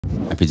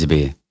Happy to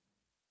be here.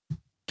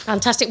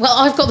 Fantastic. Well,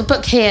 I've got the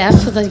book here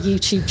for the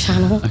YouTube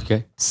channel.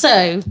 Okay.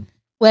 So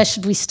where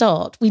should we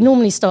start? We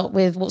normally start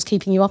with what's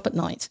keeping you up at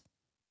night.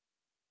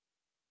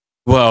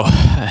 Well,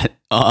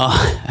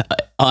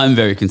 I'm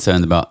very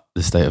concerned about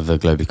the state of the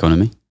global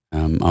economy.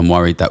 I'm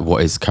worried that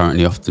what is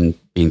currently often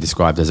being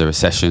described as a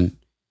recession,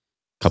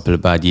 a couple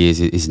of bad years,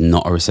 is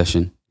not a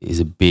recession. It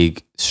is a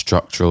big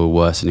structural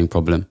worsening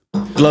problem.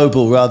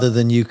 Global rather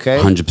than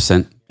UK?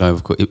 100%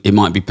 global. It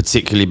might be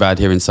particularly bad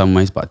here in some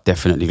ways, but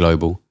definitely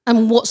global.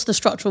 And what's the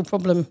structural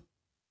problem?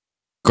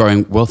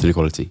 Growing wealth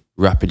inequality,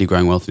 rapidly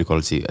growing wealth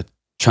inequality, a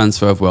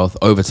transfer of wealth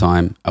over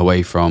time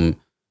away from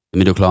the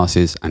middle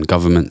classes and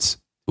governments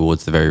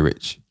towards the very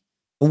rich.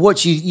 What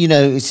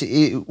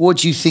do what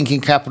do you think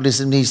in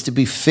capitalism needs to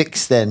be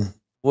fixed then?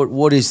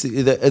 What is,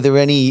 are there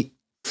any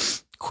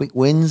quick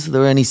wins? Are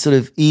there any sort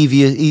of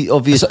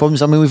obvious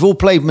problems? I mean, we've all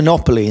played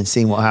Monopoly and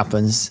seen what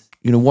happens.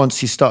 You know,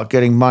 once you start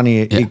getting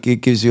money,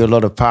 it gives you a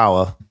lot of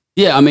power.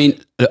 Yeah, I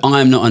mean, I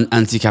am not an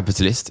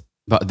anti-capitalist,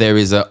 but there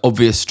is an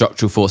obvious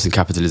structural force in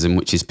capitalism,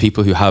 which is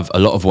people who have a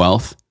lot of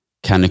wealth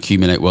can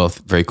accumulate wealth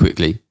very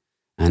quickly.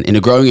 And in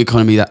a growing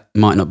economy, that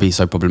might not be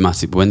so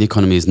problematic. But when the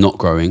economy is not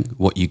growing,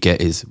 what you get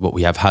is what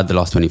we have had the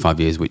last 25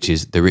 years, which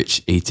is the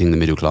rich eating the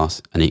middle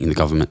class and eating the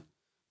government.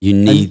 You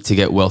need to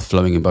get wealth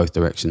flowing in both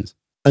directions.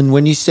 And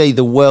when you say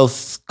the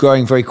wealth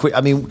growing very quick,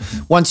 I mean,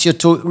 once you're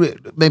talking,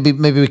 maybe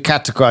we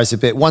categorize a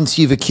bit. Once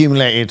you've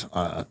accumulated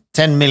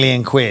 10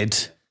 million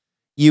quid,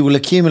 you will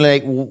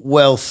accumulate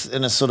wealth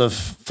in a sort of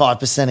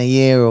 5% a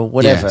year or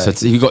whatever. Yeah,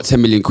 so you've got 10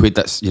 million quid,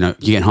 that's, you're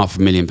getting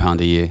 £500,000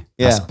 a year.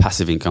 That's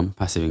passive income.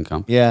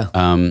 Yeah.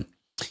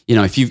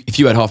 If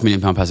you had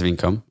 £500,000 passive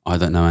income, I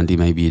don't know, Andy,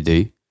 maybe you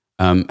do.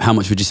 How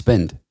much would you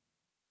spend?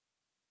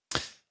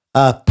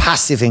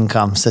 Passive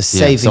income, so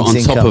savings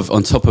income.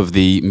 On top of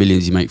the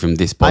millions you make from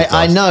this podcast.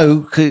 I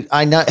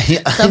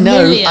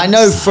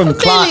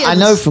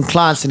know from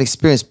clients and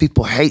experience,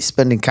 people hate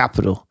spending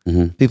capital.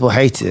 Mm-hmm. People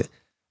hate it.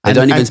 They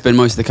don't even spend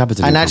most of the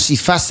capital. And actually,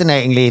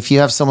 fascinatingly, if you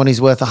have someone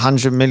who's worth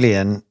 100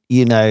 million,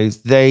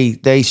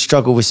 they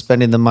struggle with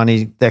spending the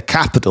money, their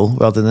capital,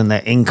 rather than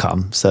their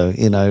income. So,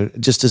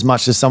 just as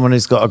much as someone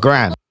who's got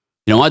 £1,000.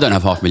 I don't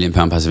have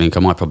 £500,000 passive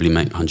income. I probably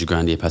make 100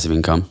 grand a year passive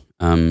income.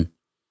 And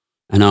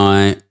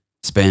I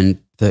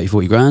spend 30,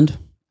 40 grand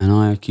and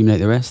I accumulate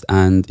the rest.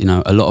 And, there's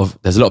a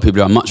lot of people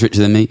who are much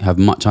richer than me, have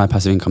much higher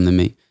passive income than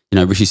me.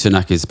 Rishi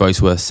Sunak is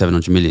both worth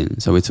 700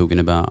 million. So we're talking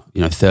about,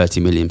 30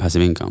 million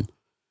passive income.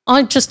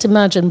 I just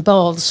imagine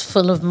baths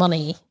full of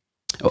money.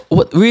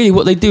 What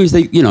they do is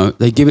they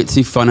give it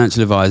to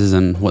financial advisors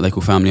and what they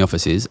call family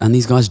offices, and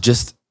these guys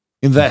just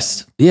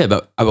invest. Yeah,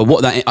 but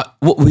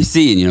what we're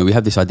seeing, we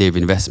have this idea of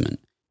investment.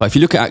 But if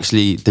you look at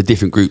actually the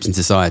different groups in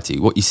society,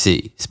 what you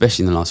see,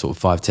 especially in the last sort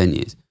of 5-10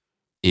 years,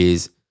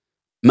 is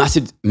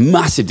massive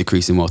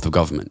decrease in wealth of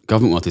government.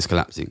 Government wealth is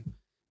collapsing.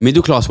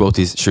 Middle class wealth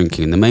is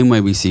shrinking. And the main way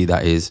we see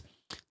that is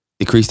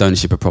decreased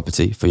ownership of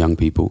property for young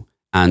people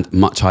and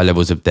much higher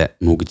levels of debt,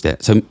 mortgage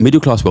debt. So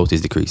middle class wealth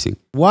is decreasing.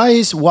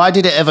 Why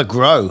did it ever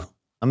grow?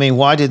 I mean,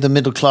 why did the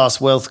middle class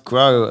wealth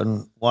grow,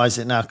 and why is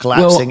it now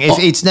collapsing? Well,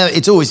 it's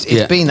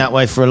been that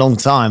way for a long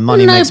time.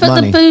 Money makes money.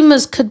 No, but the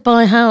boomers could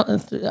buy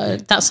houses.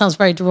 That sounds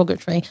very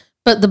derogatory.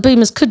 But the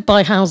boomers could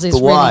buy houses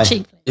really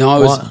cheaply. I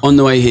was on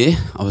the way here.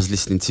 I was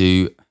listening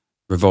to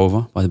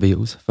Revolver by the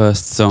Beatles,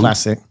 first song,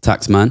 classic.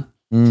 Taxman.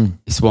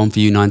 It's one for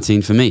you,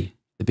 19 for me.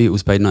 The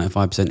Beatles paid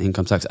 95%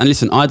 income tax. And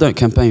listen, I don't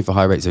campaign for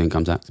high rates of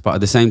income tax, but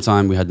at the same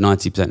time, we had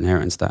 90%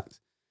 inheritance tax.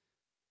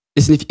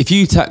 Listen, if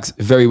you tax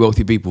very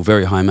wealthy people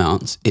very high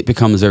amounts, it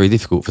becomes very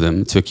difficult for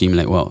them to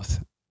accumulate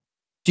wealth.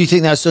 Do you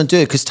think that's going to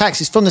do it? Because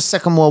taxes from the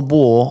Second World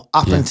War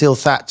up until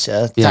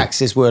Thatcher,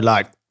 taxes were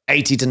like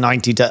 80 to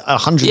 90 to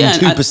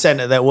 102%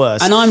 at their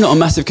worst. And I'm not a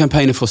massive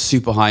campaigner for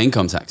super high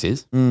income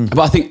taxes, but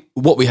I think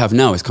what we have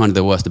now is kind of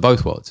the worst of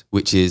both worlds,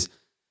 which is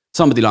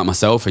somebody like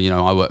myself, and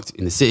I worked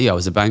in the city, I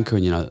was a banker,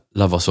 and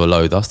love us or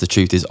loathe us. The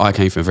truth is I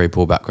came from a very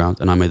poor background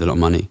and I made a lot of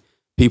money.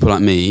 People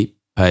like me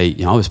pay,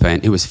 it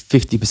was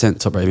 50%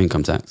 top rate of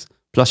income tax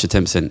plus your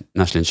 10%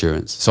 national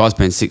insurance. So I was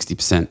paying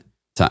 60%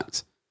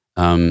 tax.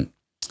 At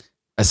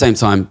the same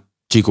time,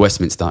 Duke of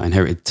Westminster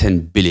inherited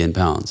 £10 billion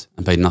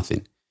and paid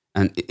nothing.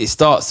 And it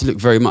starts to look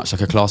very much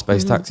like a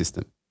class-based tax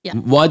system. Yeah.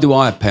 Why do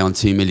I pay on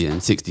 2 million,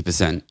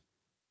 60%?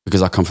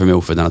 Because I come from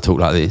Ilford and I talk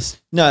like this.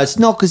 No, it's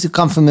not because you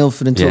come from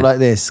Ilford and talk like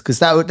this, because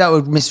that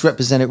would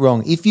misrepresent it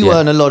wrong. If you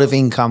earn a lot of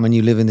income and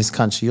you live in this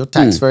country, you're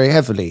taxed very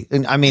heavily.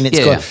 And I mean,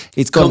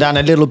 it's gone down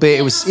a little bit.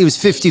 It was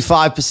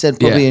 55%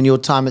 probably in your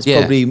time. It's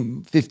probably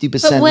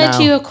 50% now. But where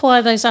do you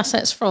acquire those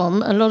assets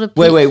from? A lot of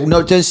people... Wait,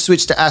 no, don't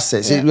switch to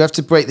assets. You have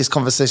to break this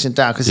conversation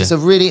down, because it's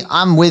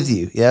I'm with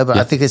you, but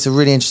I think it's a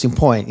really interesting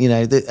point.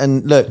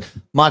 And look,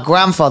 my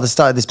grandfather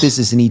started this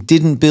business and he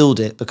didn't build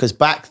it because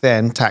back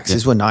then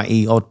taxes were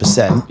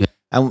 90-odd%. Yeah.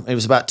 And it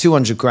was about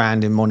 200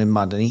 grand in morning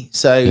money.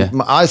 So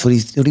I thought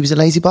he was a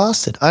lazy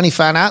bastard. I only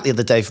found out the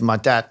other day from my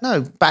dad,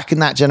 no, back in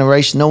that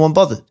generation, no one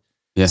bothered.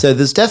 Yeah. So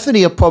there's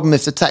definitely a problem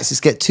if the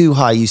taxes get too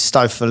high, you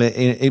stifle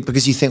it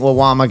because you think, well,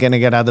 why am I going to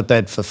get out of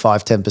bed for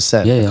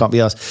 5-10%? Yeah, It can't be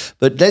asked.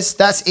 But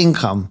that's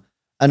income.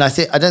 And I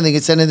don't think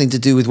it's anything to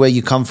do with where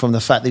you come from.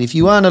 The fact that if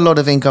you earn a lot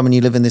of income and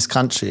you live in this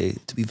country,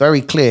 to be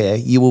very clear,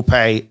 you will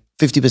pay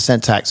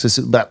 50% tax.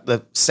 We're about the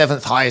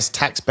 7th highest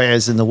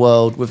taxpayers in the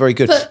world. We're very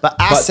good. But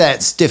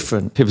assets,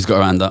 different. People's got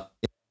around that.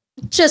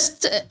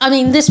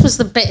 This was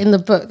the bit in the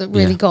book that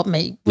really got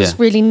me. Was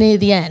really near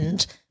the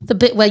end. The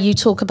bit where you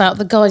talk about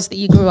the guys that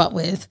you grew up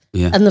with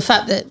and the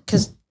fact that,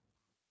 because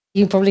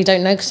you probably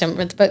don't know because you haven't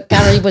read the book,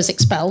 Gary was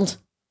expelled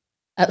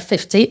at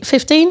 15?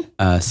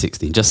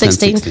 16. Just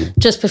 16.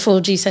 Just before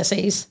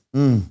GCSEs.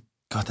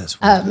 God,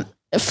 that's right.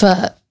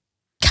 For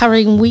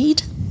carrying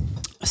weed.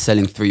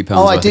 Selling £3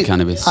 worth of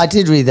cannabis. I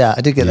did read that.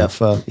 I did get that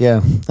far. Yeah,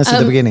 that's at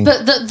the beginning.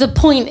 But the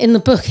point in the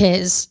book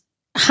is,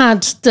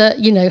 had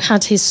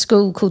his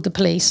school called the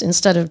police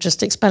instead of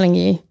just expelling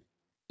you,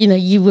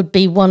 you would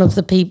be one of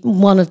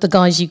the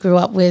guys you grew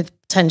up with,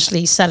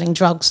 potentially selling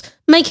drugs,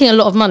 making a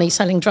lot of money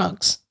selling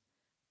drugs.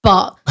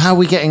 But how are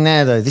we getting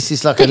there though? This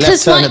is like a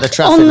left turn at the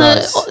traffic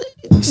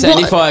lights.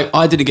 Saying if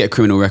I didn't get a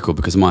criminal record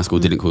because my school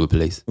didn't call the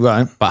police,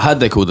 right? But had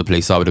they called the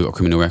police, I would have got a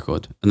criminal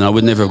record, and then I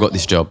would never have got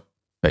this job,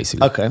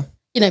 basically. Okay.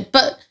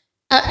 But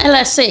at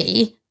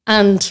LSE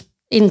and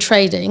in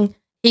trading,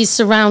 he's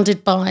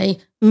surrounded by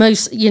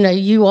most.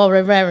 You are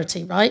a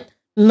rarity, right?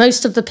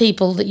 Most of the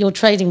people that you're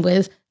trading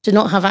with do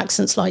not have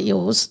accents like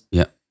yours.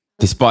 Yeah.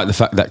 Despite the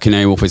fact that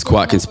Canary Wharf is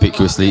quite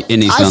conspicuously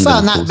in East London. I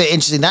found that bit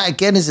interesting. That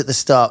again is at the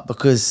start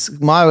because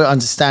my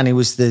understanding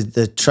was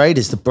the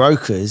traders, the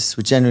brokers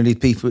were generally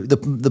people,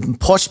 the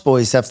posh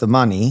boys have the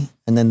money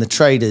and then the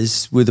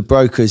traders were the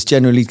brokers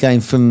generally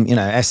came from,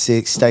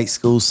 Essex, State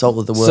Schools, Salt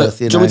of the Worth.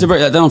 Do you want me to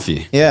break that down for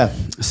you? Yeah.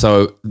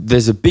 So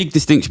there's a big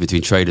distinction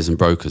between traders and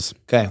brokers.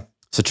 Okay.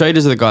 So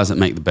traders are the guys that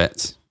make the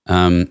bets.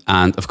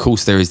 And of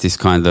course there is this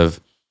kind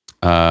of,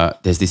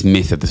 there's this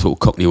myth of the sort of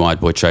Cockney wide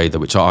boy trader,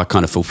 which I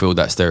kind of fulfilled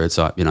that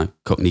stereotype,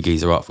 Cockney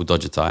geezer, artful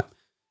dodger type.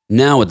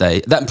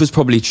 Nowadays, that was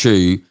probably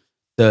true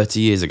 30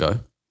 years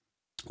ago.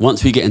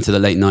 Once we get into the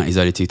late 90s,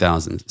 early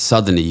 2000s,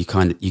 suddenly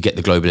you get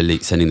the global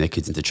elite sending their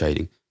kids into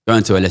trading,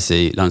 going to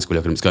LSE, London School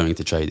of Economics, going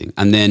into trading.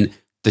 And then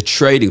the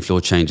trading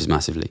floor changes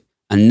massively.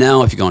 And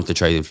now if you go onto the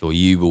trading floor,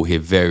 you will hear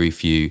very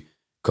few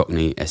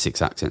Cockney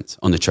Essex accents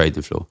on the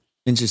trading floor.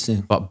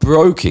 Interesting. But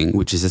broking,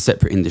 which is a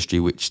separate industry,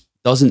 which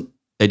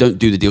they don't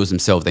do the deals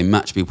themselves, they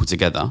match people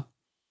together.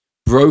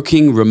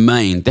 Broking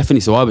remained,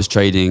 definitely, so I was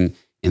trading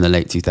in the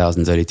late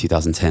 2000s, early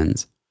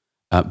 2010s.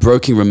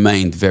 Broking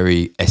remained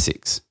very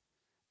Essex.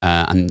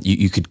 And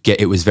you could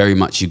get, it was very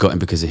much, you got him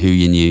because of who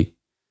you knew.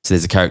 So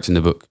there's a character in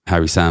the book,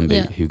 Harry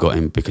Sandby, who got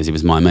him because he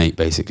was my mate,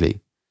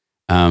 basically.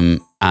 And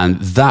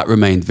that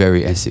remained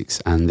very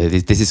Essex. And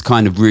this is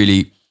kind of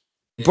really...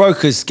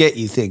 Brokers get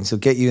you things or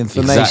get you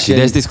information. Exactly.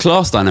 There's this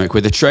class dynamic where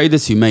the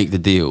traders who make the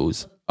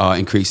deals are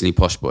increasingly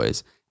posh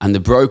boys. And the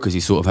brokers who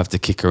sort of have to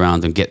kick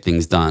around and get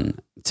things done.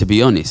 To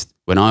be honest,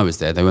 when I was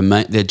there,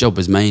 their job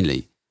was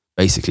mainly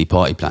basically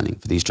party planning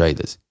for these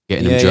traders,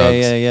 getting them drugs,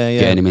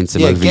 getting them into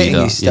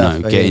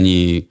Movida, getting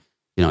you,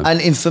 and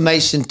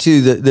information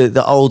too.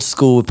 The old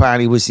school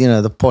apparently was,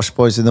 the posh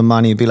boys with the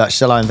money would be like,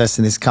 "Shall I invest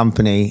in this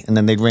company?" And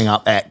then they'd ring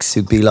up X,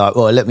 who'd be like,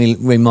 "Well, let me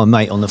ring my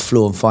mate on the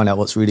floor and find out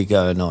what's really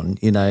going on,"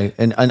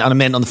 And I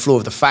meant on the floor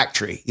of the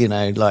factory,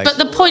 like. But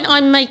the point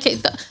I'm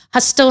making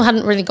still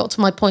hadn't really got to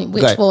my point,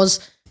 which was.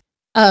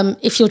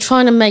 If you're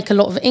trying to make a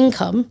lot of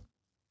income,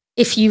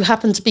 if you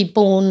happen to be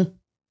born,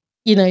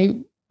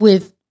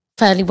 with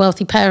fairly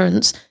wealthy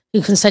parents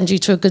who can send you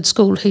to a good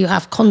school, who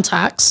have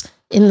contacts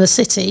in the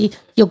city,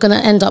 you're going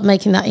to end up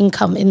making that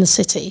income in the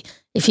city.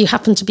 If you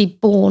happen to be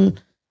born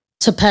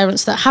to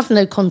parents that have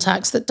no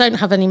contacts, that don't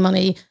have any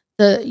money,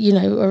 that,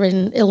 are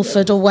in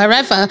Ilford or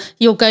wherever,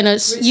 you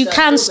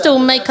can still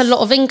make a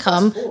lot of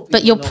income,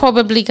 but you're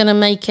probably going to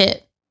make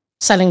it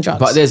selling drugs.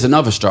 But there's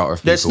another strata of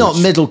people. That's not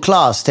middle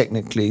class,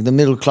 technically. The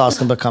middle class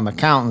can become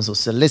accountants or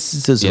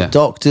solicitors or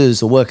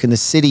doctors or work in the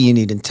city. You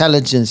need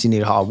intelligence, you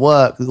need hard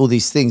work, all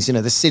these things.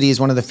 The city is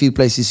one of the few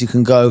places you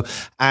can go.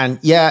 And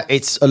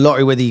it's a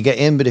lottery whether you get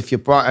in, but if you're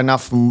bright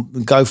enough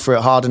and go for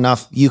it hard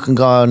enough, you can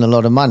go earn a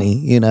lot of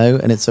money,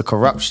 and it's a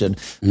corruption.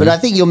 But I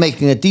think you're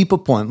making a deeper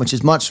point, which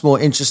is much more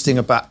interesting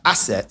about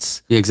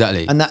assets. Yeah,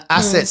 exactly. And that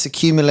assets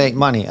accumulate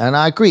money. And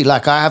I agree.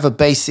 Like, I have a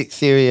basic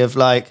theory of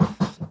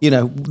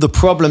the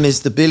problem is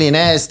the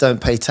billionaires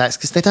don't pay tax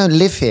because they don't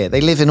live here. They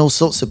live in all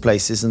sorts of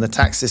places and the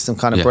tax system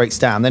kind of breaks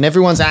down. Then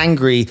everyone's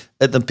angry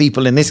at the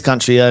people in this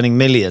country earning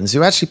millions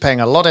who are actually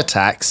paying a lot of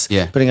tax,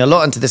 putting a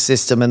lot into the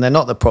system, and they're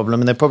not the problem.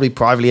 And they're probably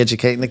privately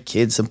educating the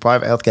kids and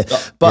private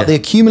healthcare. But the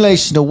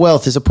accumulation of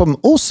wealth is a problem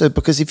also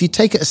because if you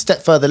take it a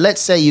step further, let's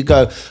say you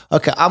go,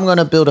 okay, I'm going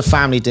to build a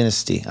family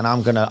dynasty and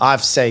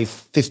I've saved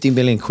 50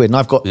 million quid and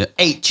I've got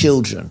 8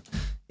 children.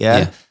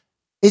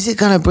 Is it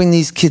going to bring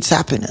these kids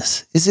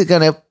happiness? Is it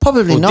going to?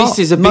 Probably not. This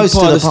is a big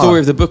part of the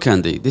story of the book,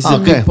 Andy. This is a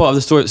big part of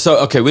the story. So,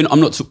 I'm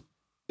not.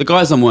 The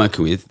guys I'm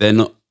working with, they're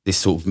not this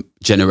sort of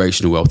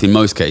generational wealth. In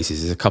most cases,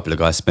 there's a couple of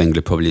guys.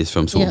 Spengler probably is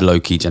from sort of low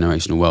key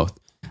generational wealth.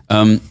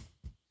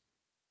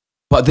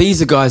 But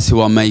these are guys who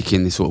are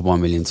making this sort of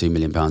 1 million, 2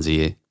 million pounds a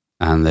year,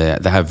 and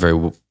they have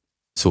very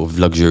sort of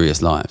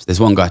luxurious lives. There's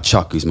one guy,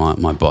 Chuck, who's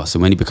my boss,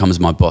 and when he becomes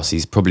my boss,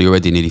 he's probably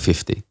already nearly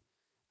 50,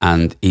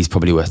 and he's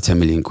probably worth 10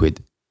 million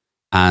quid.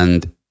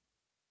 And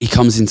he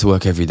comes into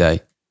work every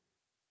day,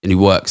 and he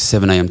works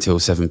 7 a.m. till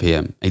 7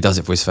 p.m. He does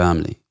it for his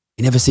family.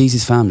 He never sees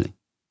his family.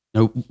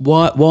 You know,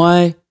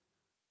 why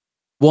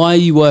are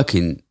you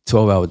working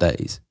 12-hour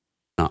days?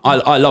 No,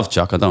 I love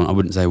Chuck. I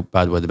wouldn't say a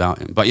bad word about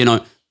him. But, you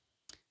know,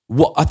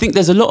 I think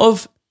there's a lot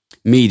of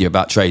media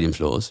about trading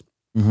floors,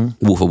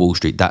 Wolf of Wall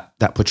Street, that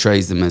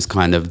portrays them as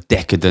kind of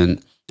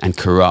decadent and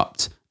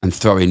corrupt and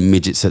throwing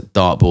midgets at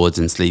dartboards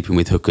and sleeping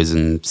with hookers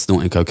and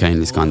snorting cocaine,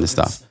 this kind of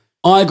stuff.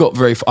 I get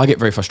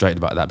very frustrated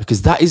about that,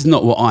 because that is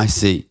not what I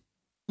see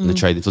in the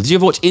trading floor. Did you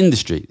ever watch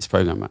Industry, this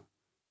program, Matt?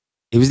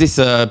 It was this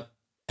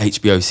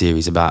HBO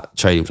series about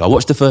trading floor. I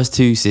watched the first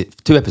two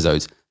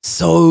episodes.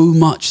 So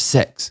much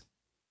sex.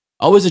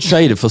 I was a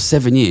trader for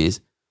 7 years.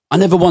 I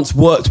never once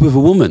worked with a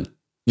woman.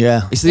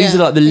 Yeah. These are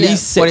like the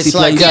least sexy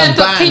places. Yeah,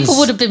 but people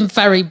would have been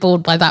very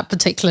bored by that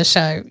particular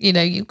show. You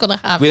know, you've got to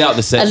have without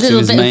the sex, a little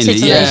bit mainly, of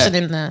titillation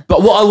in there.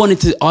 But what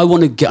I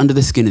want to get under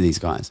the skin of these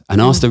guys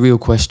and ask the real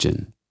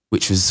question,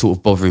 which was sort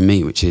of bothering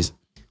me, which is,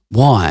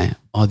 why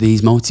are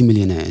these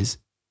multimillionaires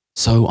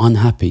so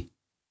unhappy?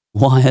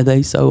 Why are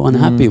they so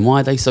unhappy? And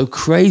why are they so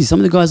crazy? Some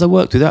of the guys I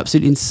worked with are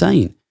absolutely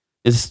insane.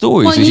 There's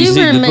stories. Well, you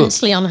were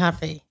immensely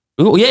unhappy.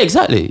 Oh, yeah,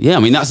 exactly. Yeah, I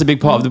mean, that's a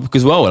big part of the book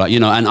as well. Like, you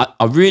know, and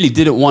I really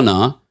didn't want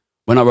to,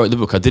 when I wrote the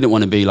book, I didn't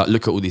want to be like,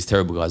 look at all these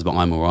terrible guys, but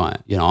I'm all right.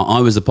 You know,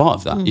 I was a part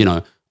of that. You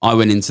know, I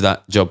went into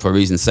that job for a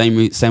reason, same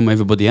way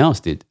everybody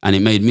else did. And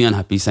it made me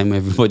unhappy, same way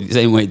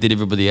it did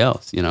everybody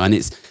else, you know.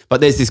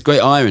 But there's this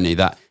great irony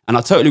that, and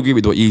I totally agree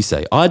with what you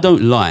say. I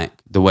don't like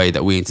the way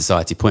that we in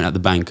society point out the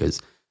bankers,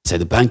 say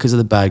the bankers are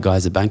the bad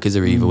guys, the bankers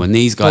are evil, and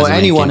these guys or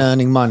anyone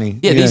earning money.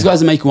 Yeah, these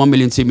guys are making 1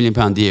 million, 2 million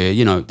pounds a year.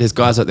 You know, there's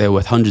guys out there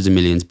worth hundreds of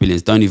millions,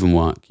 billions, don't even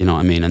work. You know what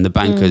I mean? And the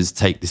bankers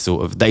take this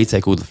they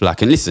take all the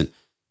flack. And listen,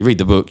 you read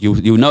the book,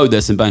 you'll know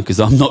there's some bankers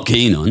I'm not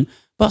keen on,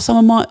 but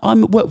I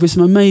worked with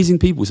some amazing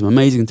people, some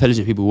amazing,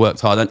 intelligent people who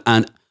worked hard.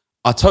 And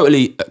I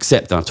totally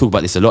accept, and I talk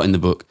about this a lot in the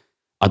book,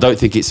 I don't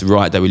think it's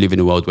right that we live in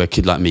a world where a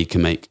kid like me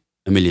can make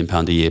 £1 million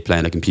a year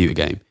playing a computer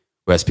game,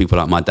 whereas people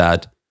like my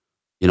dad,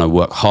 you know,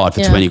 work hard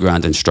for 20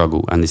 grand and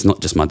struggle. And it's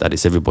not just my dad,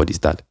 it's everybody's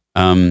dad.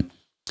 But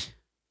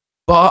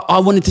I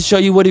wanted to show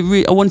you what it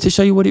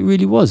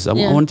really was. I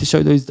wanted to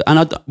show those,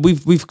 and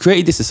we've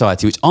created this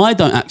society, which I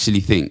don't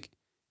actually think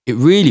it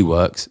really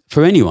works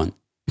for anyone,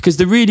 because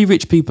the really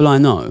rich people I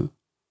know,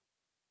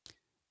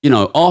 you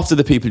know, after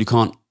the people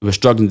who are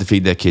struggling to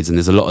feed their kids, and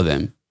there's a lot of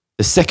them,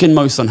 the second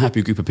most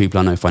unhappy group of people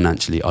I know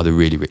financially are the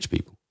really rich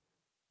people,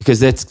 because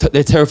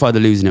they're terrified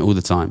of losing it all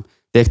the time.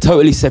 They're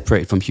totally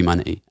separated from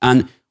humanity.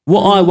 And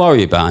what I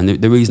worry about, and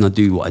the reason I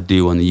do what I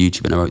do on the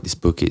YouTube and I wrote this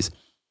book, is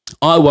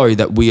I worry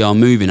that we are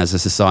moving as a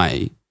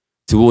society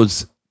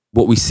towards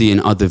what we see in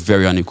other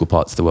very unequal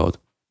parts of the world,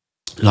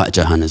 like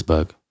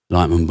Johannesburg,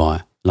 like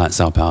Mumbai, like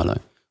Sao Paulo,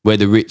 where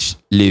the rich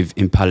live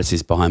in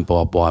palaces behind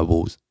barbed wire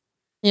walls.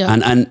 Yeah.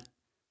 And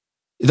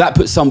that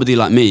puts somebody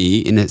like me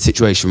in a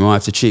situation where I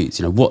have to choose,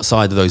 you know, what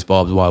side of those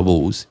barbed wire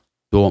walls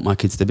do I want my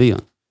kids to be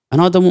on?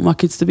 And I don't want my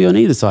kids to be on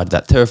either side of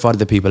that, terrified of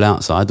the people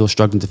outside or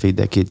struggling to feed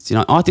their kids. You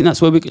know, I think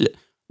that's where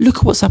look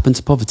at what's happened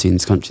to poverty in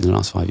this country in the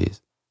last 5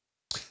 years.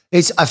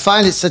 I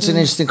find it such an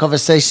interesting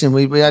conversation.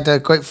 We had a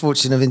great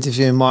fortune of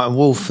interviewing Martin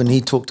Wolf, and he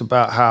talked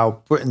about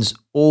how Britain's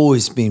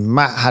always been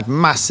had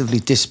massively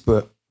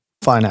disparate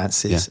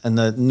finances, and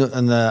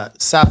the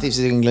southeast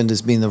of England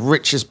has been the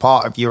richest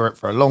part of Europe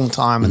for a long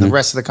time, and the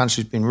rest of the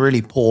country has been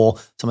really poor.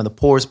 Some of the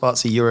poorest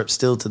parts of Europe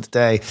still to the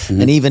day,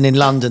 and even in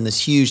London, there's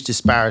huge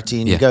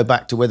disparity. And you go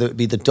back to whether it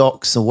be the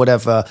docks or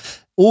whatever.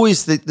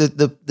 Always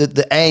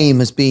the aim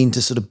has been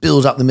to sort of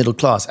build up the middle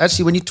class.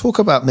 Actually, when you talk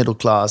about middle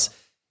class,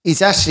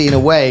 it's actually in a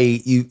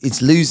way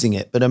it's losing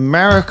it. But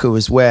America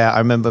was where I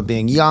remember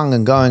being young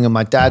and going, and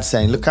my dad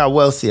saying, "Look how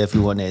wealthy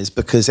everyone is,"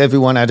 because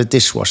everyone had a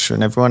dishwasher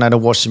and everyone had a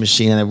washing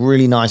machine and had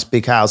really nice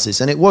big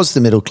houses, and it was the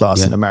middle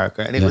class in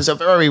America, and it was a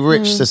very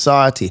rich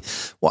society.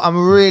 What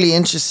I'm really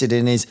interested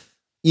in is,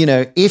 you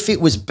know, if it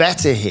was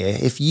better here,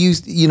 if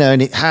you know,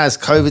 and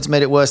COVID's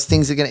made it worse,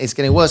 it's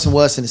getting worse and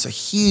worse, and it's a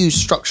huge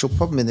structural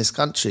problem in this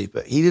country.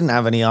 But he didn't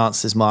have any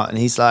answers, Martin.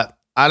 He's like,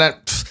 I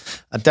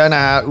don't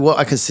know what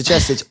I can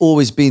suggest. It's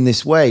always been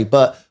this way,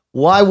 but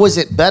why was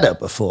it better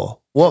before?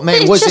 What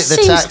made was it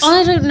the tax?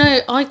 I don't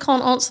know. I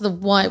can't answer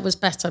why it was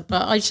better,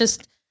 but I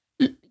just,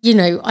 you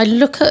know, I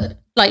look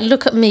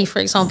at me, for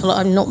example.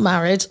 I'm not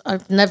married.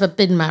 I've never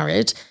been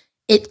married.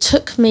 It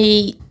took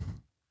me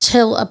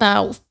till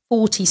about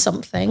 40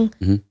 something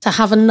to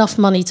have enough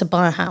money to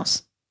buy a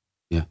house.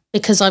 Yeah.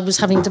 Because I was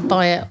having to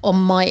buy it on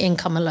my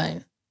income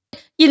alone.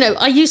 You know,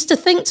 I used to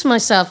think to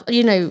myself,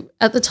 you know,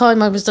 at the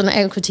time I was an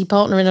equity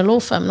partner in a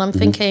law firm, and I'm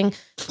thinking,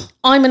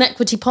 I'm an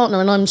equity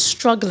partner and I'm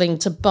struggling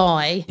to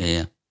buy.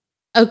 Yeah.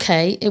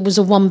 Okay, it's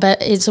a one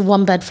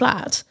bed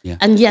flat. Yeah.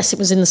 And yes, it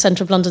was in the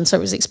centre of London, so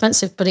it was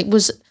expensive, but it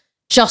was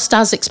just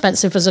as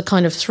expensive as a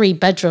kind of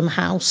 3-bedroom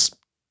house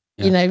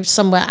you know,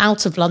 somewhere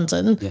out of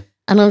London. Yeah.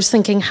 And I was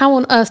thinking, how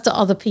on earth do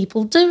other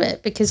people do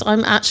it? Because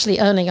I'm actually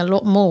earning a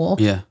lot more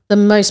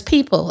than most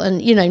people.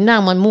 And, you know,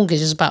 now my mortgage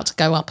is about to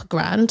go up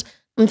 $1,000.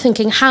 I'm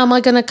thinking, how am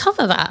I going to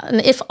cover that?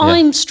 And if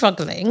I'm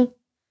struggling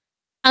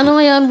and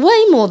I earn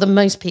way more than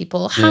most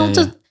people, how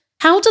do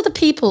the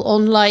people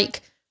on,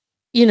 like,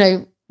 you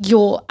know,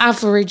 your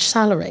average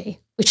salary,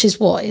 which is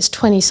what, is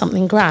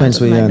 20-something grand.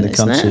 Depends where you are in the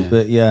country,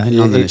 but in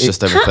London it's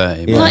just over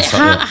 30. Like,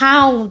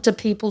 how do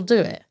people do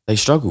it? They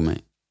struggle,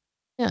 mate.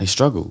 Yeah. They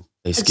struggle.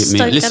 They skip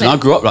meals. Listen, I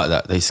grew up like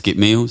that. They skip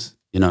meals,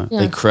 you know.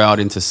 They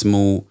crowd into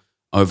small,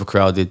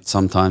 overcrowded,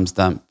 sometimes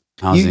damp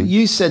housing.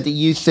 You said that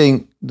you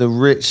think the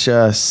rich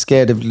are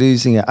scared of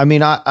losing it. I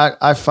mean,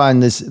 I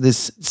find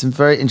there's some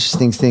very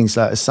interesting things.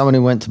 Like, as someone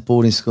who went to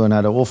boarding school and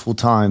had an awful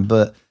time,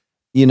 but,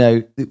 you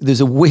know, there's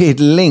a weird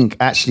link,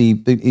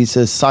 actually. It's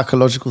a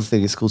psychological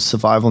thing. It's called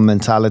survival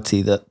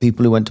mentality, that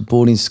people who went to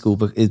boarding school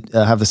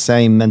have the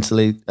same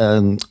mentally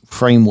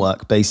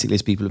framework, basically,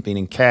 as people who've been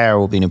in care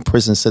or been in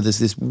prison. So there's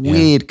this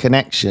weird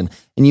connection.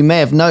 And you may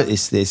have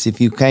noticed this if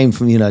you came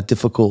from, you know, a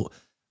difficult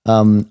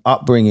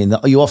upbringing,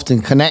 that you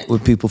often connect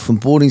with people from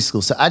boarding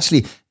school. So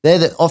actually,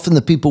 they're often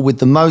the people with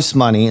the most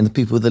money and the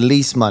people with the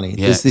least money.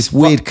 There's this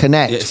weird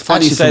connect. It's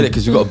funny you say that,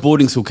 because we've got a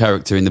boarding school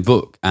character in the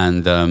book,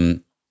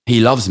 and he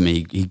loves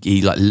me.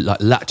 He like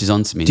latches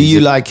onto me. Do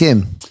you like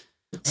him?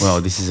 Well,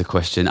 this is a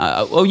question.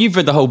 Well, you've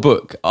read the whole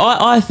book.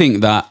 I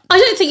think that... I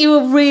don't think you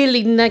were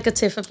really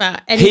negative about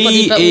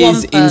anybody but one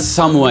person. He is, in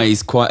some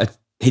ways,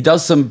 he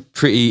does some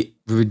pretty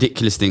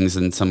ridiculous things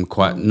and some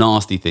quite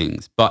nasty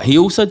things, but he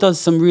also does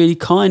some really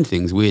kind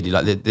things, weirdly.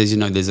 Like,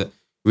 there's a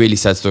really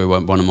sad story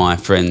where one of my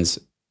friends'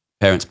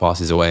 parents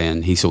passes away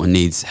and he sort of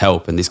needs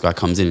help, and this guy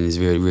comes in and is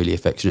really, really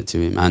affectionate to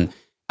him. And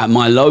at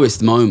my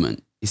lowest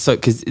moment,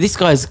 because this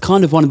guy is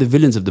kind of one of the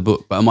villains of the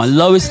book, but at my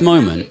lowest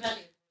moment,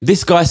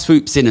 this guy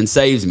swoops in and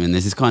saves me, and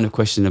there's this kind of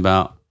question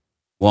about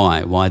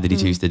why did he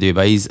choose to do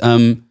it?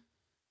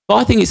 But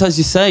I think it's as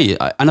you say,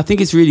 and I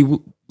think it's really,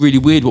 really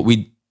weird what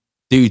we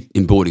do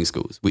in boarding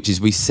schools, which is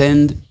we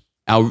send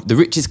the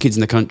richest kids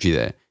in the country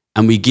there,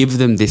 and we give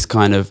them this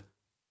kind of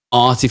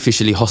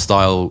artificially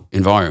hostile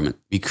environment.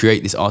 We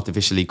create this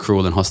artificially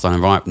cruel and hostile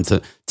environment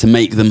to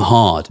make them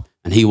hard.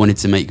 And he wanted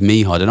to make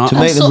me hard, and to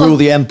make them rule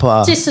the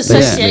empire,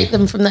 disassociate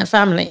them from their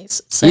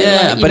families. So,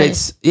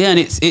 it's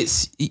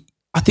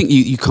I think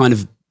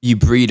you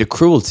breed a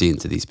cruelty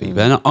into these people.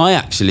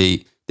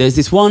 And there's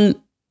this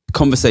one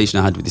conversation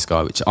I had with this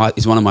guy, which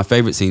is one of my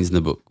favorite scenes in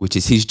the book, which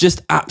is he's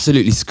just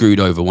absolutely screwed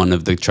over one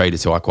of the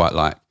traders who I quite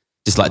like,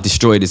 just like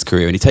destroyed his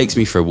career, and he takes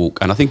me for a walk,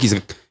 and I think he's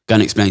going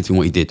to explain to me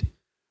what he did,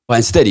 but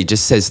instead he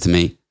just says to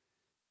me,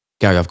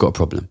 "Gary, I've got a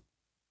problem,"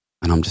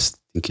 and I'm just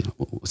thinking,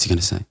 what's he going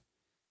to say?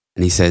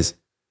 And he says,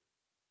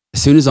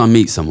 "As soon as I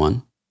meet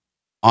someone,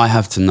 I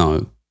have to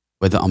know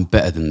whether I'm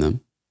better than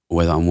them or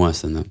whether I'm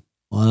worse than them."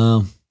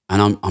 Wow.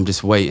 And I'm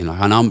just waiting.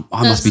 And I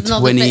must be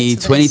 20,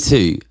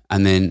 22.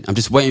 And then I'm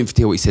just waiting to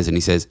hear what he says. And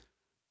he says,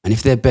 "And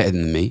if they're better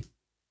than me,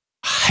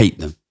 I hate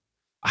them.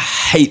 I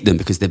hate them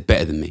because they're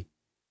better than me.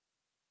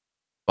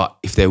 But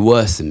if they're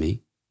worse than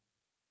me,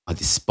 I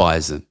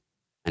despise them.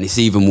 And it's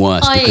even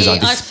worse because I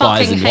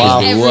despise them." I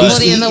fucking hate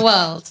everybody in the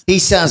world. He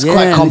sounds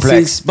quite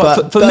complex,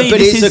 but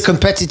it's a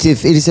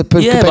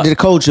competitive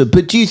culture.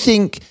 But do you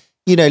think,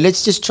 you know,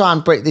 let's just try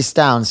and break this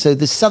down. So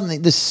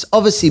there's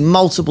obviously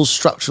multiple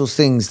structural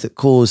things that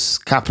cause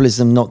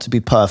capitalism not to be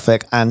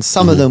perfect. And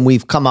some of them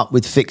we've come up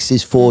with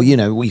fixes for. You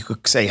know, we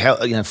could say,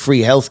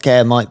 free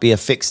healthcare might be a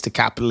fix to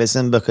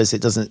capitalism because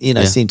it doesn't,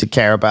 seem to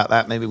care about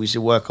that. Maybe we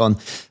should work on.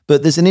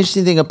 But there's an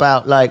interesting thing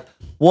about, like,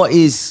 what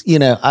is,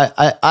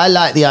 I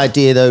like the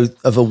idea, though,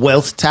 of a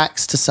wealth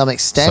tax to some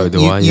extent. So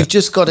do I. You've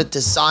just got to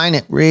design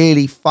it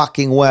really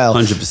fucking well.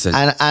 100%.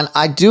 And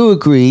I do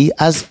agree,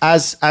 as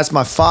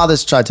my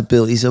father's tried to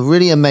build, he's a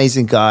really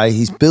amazing guy.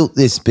 He's built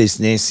this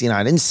business.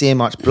 I didn't see him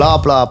much, blah,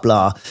 blah,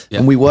 blah. Yeah.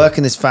 And we work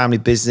in this family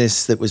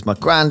business that was my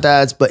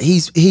granddad's, but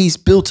he's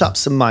built up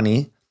some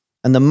money.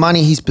 And the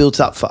money he's built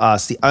up for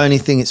us, the only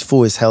thing it's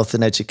for is health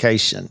and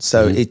education.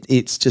 So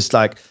it's just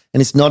like,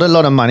 and it's not a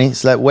lot of money.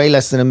 It's like way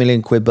less than £1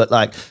 million, but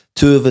like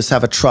two of us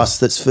have a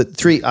trust that's for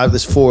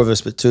there's four of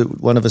us, but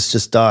one of us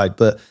just died.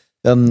 But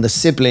the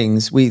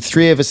siblings,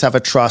 three of us have a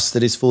trust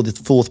that is for the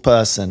fourth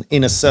person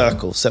in a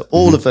circle. So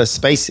all of us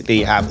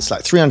basically have, it's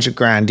like 300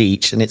 grand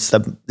each, and it's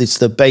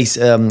the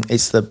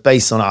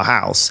base on our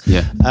house.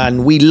 Yeah.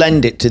 And we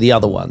lend it to the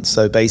other one.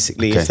 So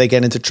basically, if they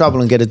get into trouble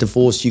and get a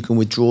divorce, you can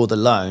withdraw the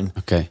loan.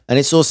 Okay. And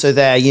it's also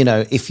there,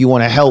 if you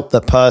want to help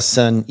the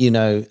person,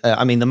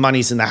 the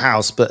money's in the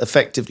house, but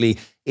effectively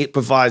it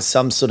provides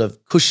some sort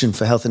of cushion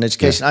for health and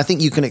education. Yeah. I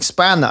think you can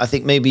expand that. I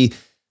think maybe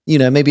you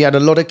had a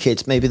lot of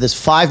kids, maybe there's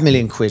 5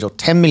 million quid or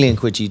 10 million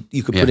quid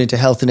you could put into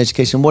health and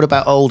education. What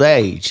about old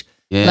age?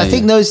 Yeah, and I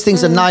think those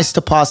things are nice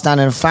to pass down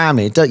in a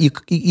family.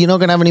 You're not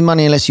going to have any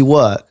money unless you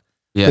work.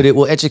 but it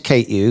will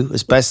educate you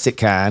as best it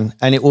can.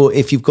 And it will,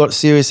 if you've got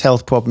serious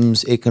health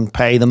problems, it can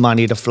pay the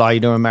money to fly you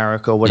to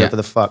America or whatever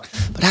the fuck.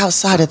 But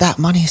outside of that,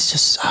 money is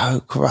just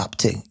so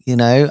corrupting, you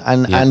know?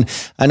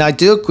 And I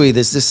do agree,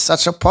 there's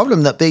such a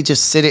problem that they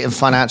just sit it in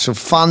financial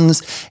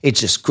funds. It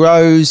just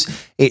grows.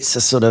 It's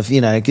a sort of,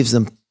 you know, it gives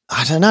them,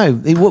 I don't know,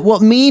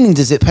 what meaning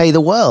does it pay the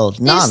world?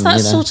 None. It's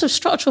that sort of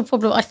structural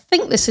problem. I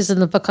think this is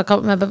in the book, I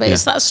can't remember, but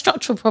it's that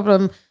structural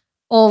problem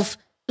of,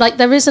 like,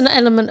 there is an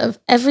element of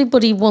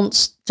everybody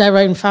wants their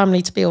own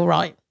family to be all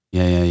right.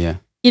 Yeah.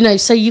 You know,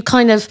 so you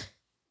kind of,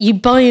 you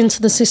buy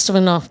into the system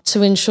enough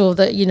to ensure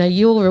that, you know,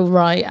 you're all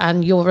right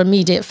and your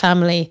immediate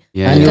family are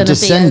your going to be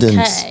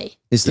descendants okay.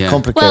 Is the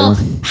complicated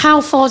Well,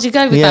 how far do you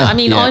go with that? I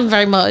mean, Yeah. I'm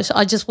very much,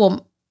 I just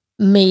want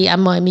me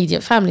and my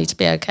immediate family to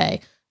be okay,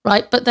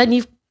 right? But then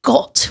you've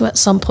got to at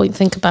some point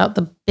think about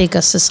the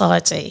bigger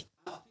society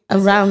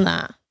around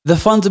that. The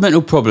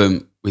fundamental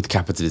problem with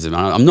capitalism,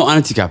 and I'm not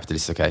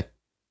anti-capitalist, okay?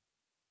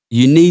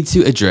 You need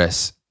to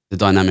address the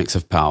dynamics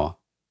of power,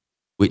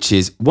 which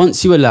is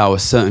once you allow a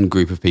certain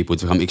group of people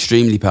to become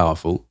extremely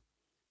powerful,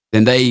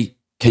 then they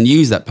can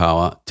use that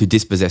power to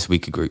dispossess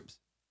weaker groups.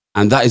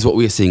 And that is what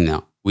we are seeing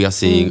now. We are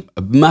seeing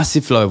a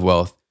massive flow of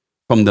wealth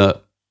from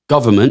the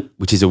government,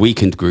 which is a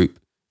weakened group,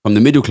 from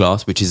the middle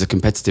class, which is a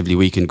competitively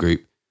weakened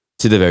group,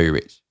 to the very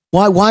rich.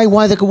 Why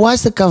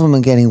is the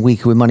government getting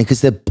weaker with money?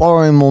 Because they're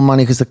borrowing more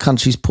money because the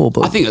country's poor.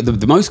 But I think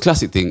the most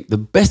classic thing, the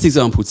best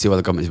example to see why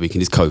the government is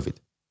weakened is COVID.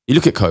 You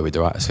look at COVID,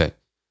 all right, okay?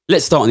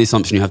 Let's start on the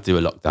assumption you have to do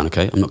a lockdown,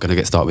 okay? I'm not going to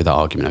get started with that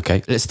argument,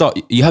 okay? Let's start,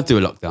 you have to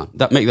do a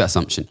lockdown. Make that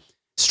assumption.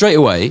 Straight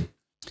away,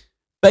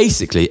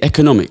 basically,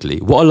 economically,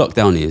 what a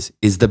lockdown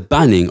is the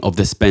banning of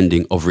the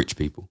spending of rich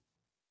people.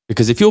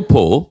 Because if you're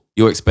poor,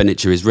 your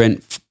expenditure is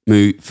rent,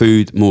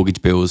 food,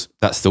 mortgage bills,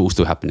 that's still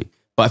happening.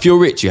 But if you're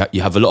rich,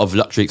 you have a lot of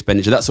luxury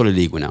expenditure, that's all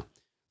illegal now.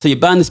 So you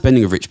ban the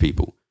spending of rich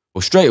people.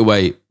 Well, straight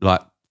away,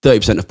 like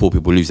 30% of poor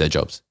people lose their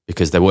jobs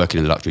because they're working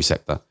in the luxury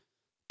sector.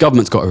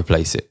 Government's got to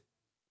replace it.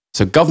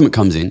 So government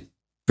comes in,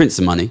 prints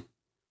the money,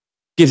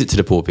 gives it to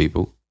the poor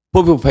people.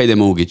 Poor people pay their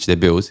mortgage, their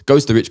bills,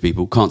 goes to the rich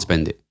people, can't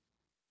spend it.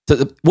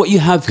 So what you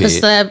have here...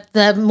 Because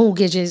their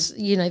mortgage is,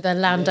 you know, their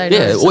landowners.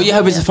 Yeah, what you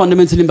have is a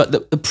fundamental impact.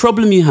 The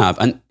problem you have,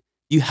 and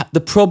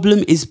the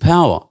problem is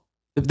power.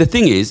 The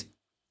thing is,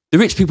 the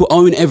rich people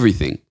own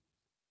everything.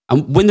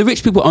 And when the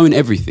rich people own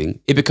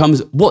everything, it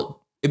becomes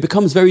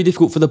very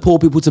difficult for the poor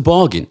people to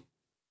bargain.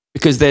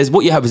 Because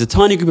what you have is a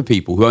tiny group of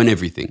people who own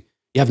everything.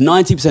 You have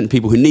 90% of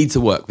people who need to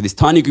work with this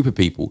tiny group of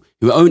people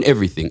who own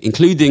everything,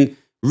 including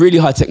really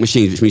high-tech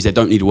machines, which means they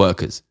don't need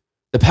workers.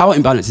 The power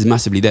imbalance is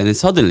massively there. And then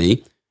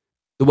suddenly,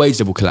 the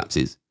wage level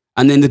collapses.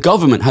 And then the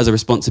government has a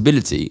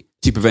responsibility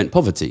to prevent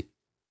poverty.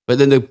 But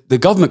then the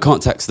government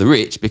can't tax the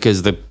rich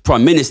because the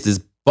prime minister's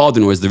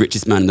father-in-law is the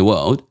richest man in the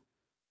world.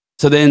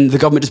 So then the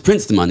government just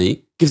prints the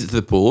money, gives it to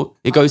the poor.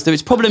 It goes to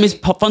its problem is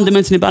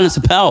fundamental imbalance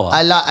of power.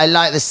 I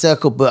like the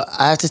circle, but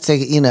I have to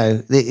take it. You know,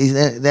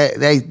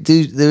 they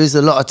do. There is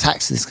a lot of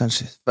tax in this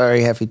country. It's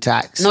very heavy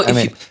tax. No,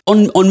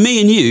 on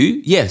me and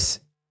you, yes,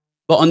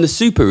 but on the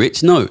super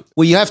rich, no.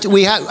 Well, you have to.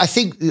 I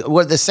think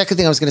the second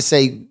thing I was going to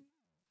say,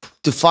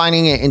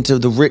 defining it into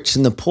the rich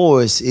and the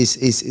poor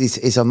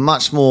is a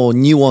much more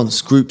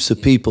nuanced groups of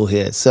people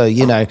here. So,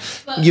 you know,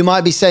 you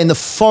might be saying the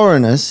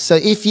foreigners. So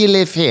if you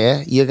live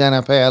here, you're going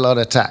to pay a lot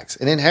of tax.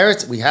 And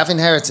we have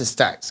inheritance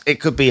tax. It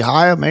could be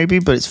higher maybe,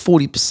 but it's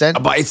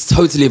 40%. But it's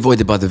totally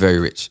avoided by the very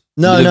rich.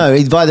 No,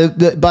 by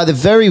the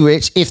very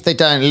rich if they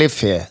don't live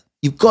here.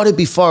 You've got to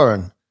be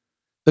foreign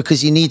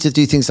because you need to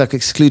do things like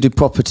excluded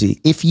property.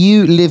 If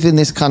you live in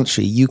this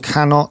country, you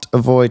cannot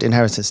avoid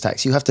inheritance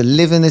tax. You have to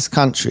live in this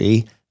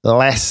country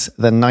less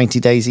than 90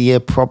 days a year,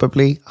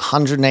 probably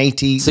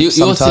 180. So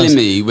you're telling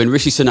me when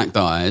Rishi Sunak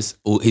dies,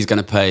 he's going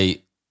to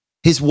pay...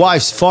 His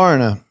wife's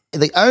foreigner.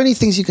 The only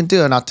things you can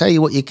do, and I'll tell you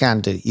what you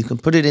can do, you can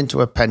put it into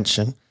a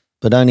pension,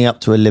 but only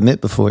up to a limit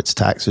before it's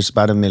taxed, which is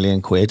about £1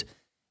 million.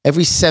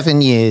 Every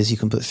 7 years, you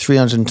can put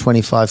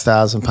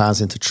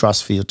 £325,000 into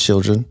trust for your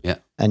children. Yeah.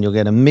 And you'll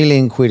get £1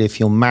 million if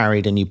you're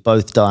married and you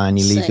both die and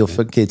you leave your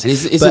kids. And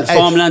isn't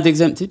farmland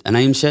exempted and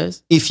AIM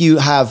shares? If you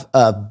have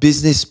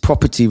business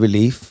property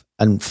relief,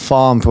 and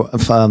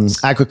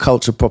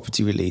agriculture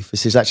property relief,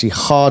 this is actually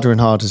harder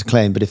and harder to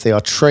claim, but if they are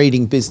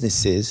trading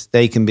businesses,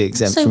 they can be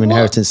exempt from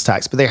inheritance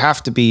tax, but they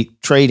have to be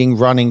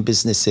running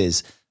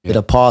businesses that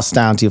are passed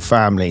down to your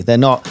family. They're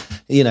not,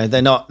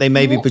 they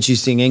may be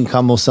producing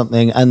income or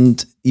something,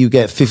 and you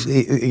get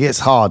it gets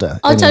harder.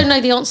 I don't know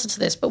the answer to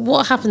this, but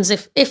what happens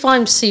if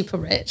I'm super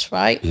rich,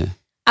 right? Yeah.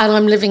 And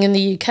I'm living in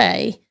the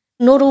UK,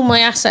 not all my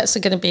assets are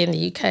going to be in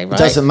the UK, right? It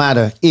doesn't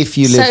matter if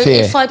you live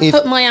here. So if I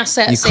put my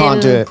assets in... You can't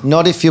do it.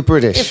 Not if you're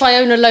British. If I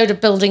own a load of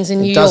buildings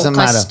in New York,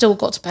 I've still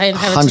got to pay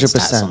inheritance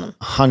tax on them.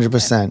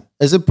 100%.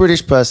 As a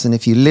British person,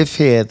 if you live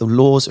here, the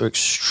laws are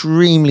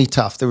extremely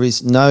tough. There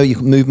is no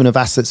movement of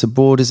assets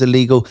abroad is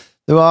illegal.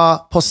 There are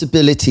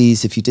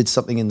possibilities if you did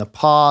something in the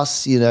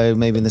past,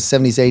 maybe in the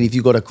 70s, 80s, if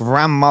you got a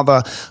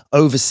grandmother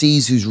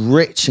overseas who's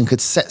rich and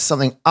could set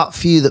something up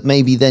for you that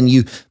maybe then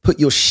you put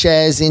your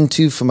shares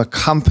into from a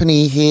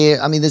company here.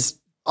 I mean, there's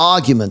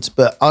arguments,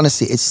 but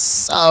honestly, it's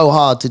so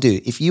hard to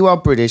do. If you are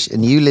British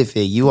and you live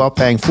here, you are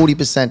paying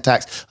 40%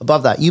 tax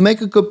above that. You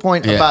make a good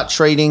point about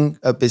trading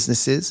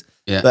businesses,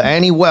 but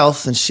any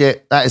wealth and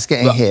shit, that is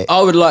getting hit.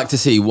 I would like to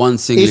see one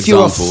single example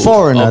you're a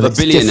foreigner, of a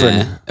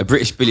billionaire, a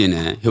British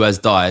billionaire who has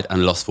died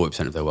and lost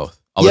 40% of their wealth.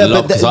 I would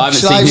love, because I haven't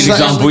seen his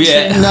example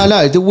yet.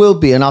 No, there will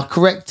be, and I'll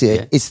correct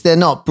it. It's they're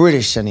not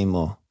British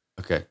anymore.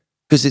 Okay.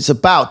 Because it's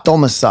about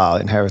domicile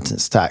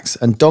inheritance tax.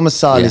 And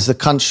domicile is the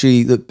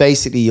country that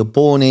basically you're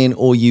born in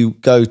or you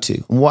go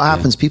to. And what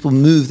happens, people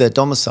move their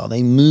domicile.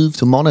 They move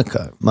to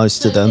Monaco,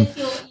 most of them.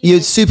 You're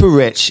super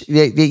rich.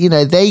 You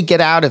know, they get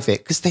out of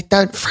it because they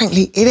don't,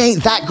 frankly, it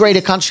ain't that great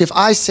a country. If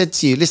I said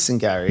to you, listen,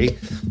 Gary,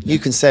 you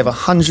can save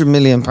 £100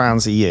 million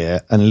a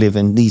year and live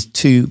in these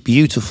two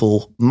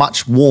beautiful,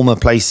 much warmer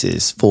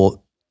places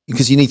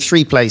because you need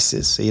 3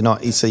 places.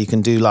 So you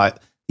can do like,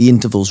 the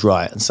interval's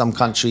right. And some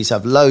countries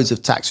have loads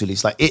of tax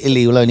reliefs. Like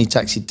Italy will only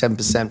tax you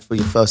 10% for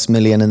your first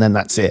million and then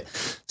that's it.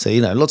 So,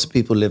 you know, lots of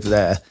people live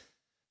there.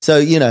 So,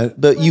 you know,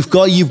 but you've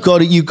got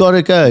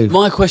to go.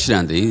 My question,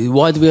 Andy,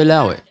 why do we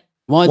allow it?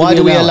 Why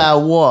do we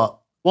allow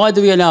what? Why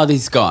do we allow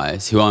these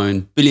guys who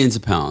own billions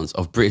of pounds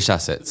of British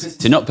assets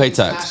to not pay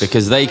tax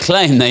because they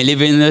claim they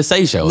live in the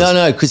Seychelles?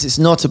 No, because it's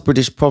not a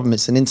British problem.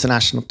 It's an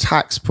international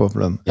tax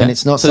problem. Yeah. And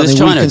it's not so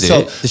something we can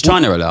solve. Does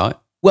China allow it?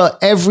 Well,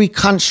 every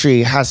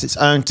country has its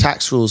own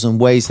tax rules and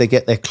ways they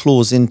get their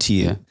claws into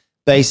you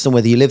based on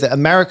whether you live there.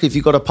 America, if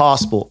you've got a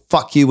passport,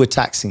 fuck you, we're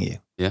taxing you.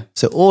 Yeah.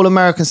 So all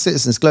American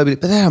citizens globally,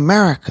 but they're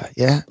America,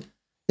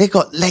 They've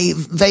got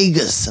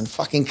Vegas and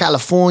fucking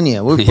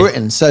California. We're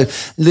Britain. So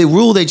the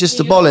rule they just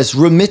abolished,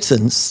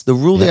 remittance, the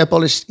rule they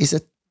abolished is a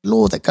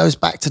law that goes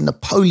back to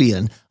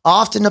Napoleon.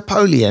 After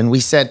Napoleon, we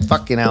said,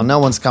 fucking hell, no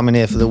one's coming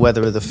here for the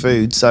weather or the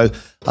food. So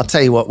I'll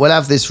tell you what, we'll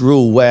have this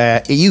rule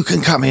where you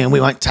can come here and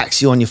we won't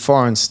tax you on your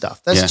foreign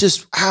stuff. That's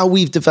just how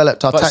we've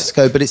developed our tax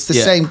code, but it's the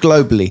same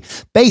globally.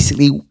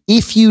 Basically,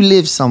 if you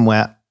live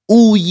somewhere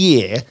all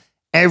year,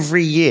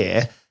 every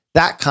year,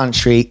 that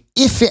country,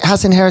 if it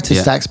has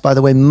inheritance tax, by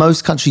the way,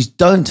 most countries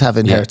don't have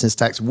inheritance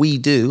tax. We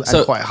do,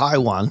 and quite a high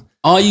one.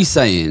 Are you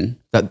saying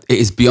that it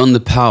is beyond the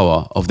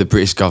power of the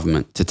British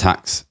government to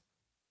tax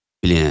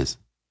billionaires?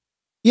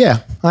 Yeah,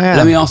 I am.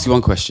 Let me ask you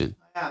one question.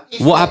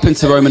 What happened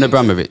to Roman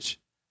Abramovich?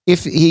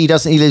 If he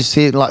doesn't, he lives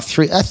here like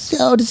 3.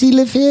 Oh, does he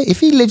live here? If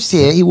he lives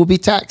here, he will be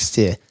taxed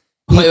here.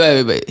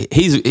 Wait.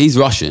 He's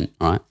Russian,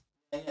 right?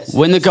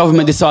 When the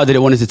government decided it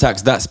wanted to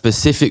tax that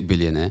specific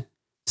billionaire,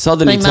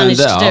 suddenly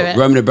turns out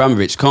Roman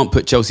Abramovich can't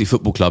put Chelsea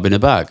Football Club in a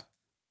bag.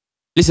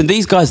 Listen,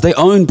 these guys, they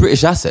own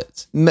British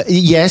assets.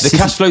 Yes. The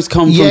cash flows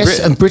come from Britain. Yes,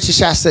 and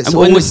British assets and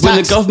when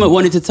the government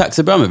wanted to tax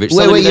Abramovich...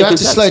 Wait, you have to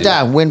slow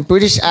down. When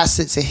British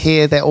assets are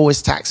here, they're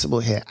always taxable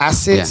here.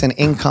 Assets and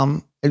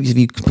income, if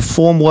you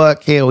perform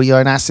work here or you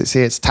own assets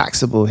here, it's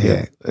taxable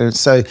here.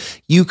 So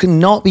you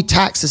cannot be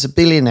taxed as a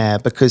billionaire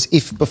because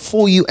if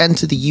before you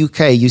enter the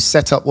UK, you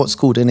set up what's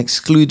called an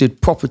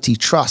excluded property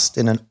trust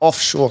in an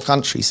offshore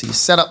country. So you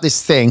set up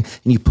this thing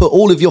and you put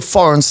all of your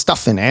foreign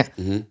stuff in it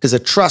because a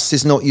trust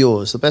is not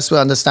yours. The best way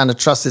to understand a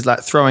trust is like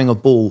throwing a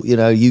ball. You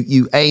know,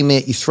 you aim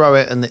it, you throw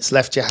it and it's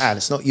left your hand.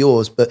 It's not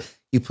yours, but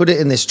you put it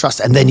in this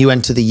trust and then you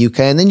enter the UK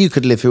and then you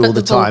could live here all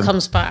the time. But the ball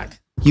comes back.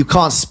 You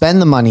can't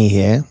spend the money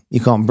here. You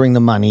can't bring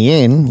the money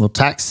in. We'll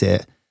tax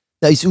it.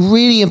 It's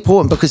really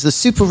important because the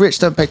super rich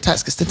don't pay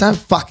tax because they don't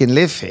fucking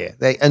live here.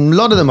 And a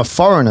lot of them are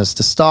foreigners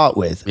to start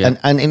with. Yeah.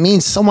 And it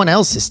means someone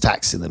else is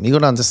taxing them. You got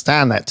to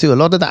understand that too. A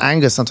lot of the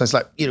anger sometimes,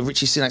 like, you know,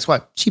 Richie Sunak's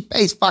wife, she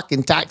pays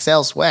fucking tax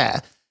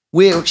elsewhere.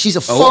 She's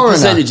a foreigner. What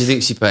percentage do you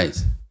think she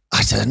pays?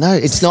 I don't know.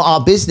 It's not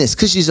our business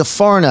because she's a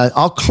foreigner.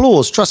 Our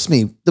clause, trust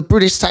me, the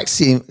British tax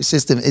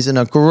system is an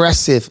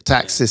aggressive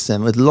tax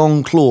system with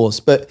long clause,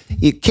 but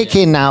you kick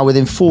in now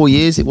within 4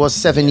 years. It was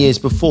 7 years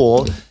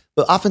before,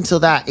 but up until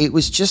that, it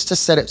was just to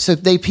set it. So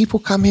people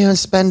come here and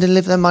spend and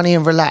live their money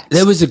and relax.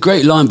 There was a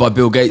great line by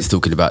Bill Gates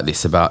talking about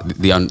this, about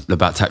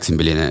taxing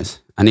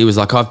billionaires. And he was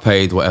like, I've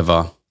paid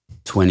whatever,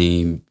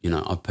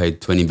 I've paid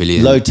 20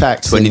 billion. Low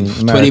tax.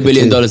 $20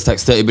 billion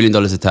tax, $30 billion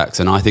of tax.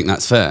 And I think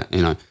that's fair,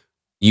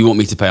 You want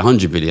me to pay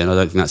 100 billion? I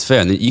don't think that's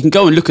fair. And you can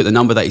go and look at the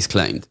number that he's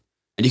claimed,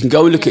 and you can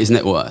go and look at his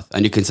net worth,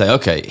 and you can say,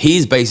 okay,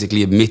 he's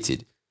basically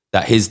admitted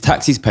that his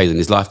tax he's paid on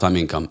his lifetime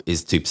income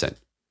is 2%.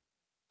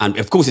 And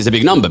of course, it's a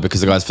big number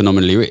because the guy's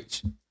phenomenally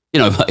rich.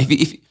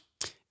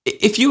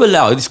 If you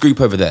allow this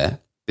group over there,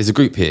 there's a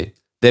group here,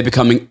 they're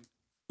becoming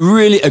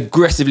really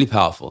aggressively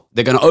powerful.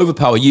 They're going to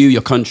overpower you,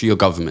 your country, your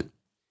government.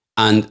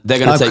 And they're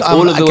going to take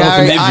all of the wealth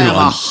from everyone.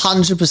 I am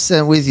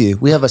 100% with you.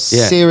 We have a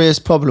serious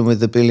problem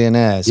with the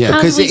billionaires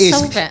because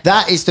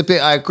that is the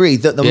bit I agree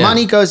that the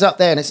money goes up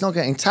there and it's not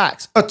getting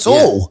taxed at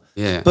all.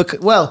 Yeah. But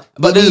what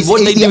they do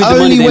with the money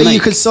only they way make. you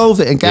can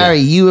solve it, and Gary,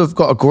 you have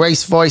got a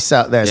grace voice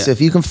out there. So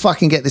if you can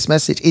fucking get this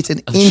message, it's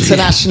an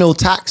international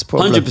tax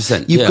problem.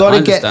 100%. You've got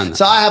to get. That.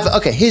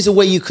 So here's a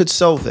way you could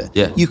solve it.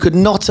 Yeah. You could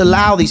not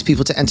allow these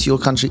people to enter your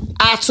country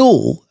at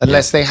all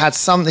unless they had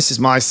this is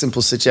my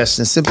simple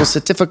suggestion, a simple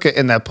certificate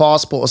in their passport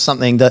passport or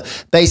something that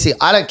basically,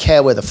 I don't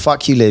care where the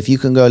fuck you live. You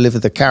can go live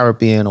in the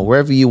Caribbean or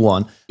wherever you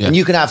want, and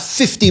you can have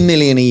 50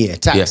 million a year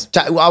tax.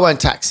 I won't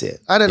tax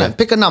it. I don't know.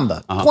 Pick a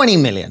number, 20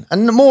 million,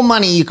 and the more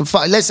money you can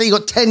find. Let's say you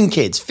got 10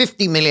 kids,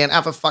 50 million.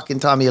 Have a fucking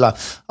time of your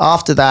life.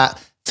 After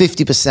that,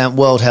 50%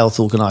 World Health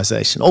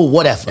Organization or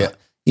whatever.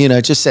 You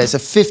know, just say it's a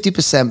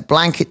 50%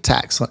 blanket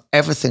tax on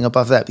everything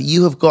above that. But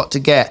you have got to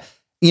get,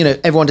 you know,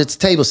 everyone to the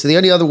table. So the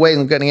only other way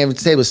of getting everyone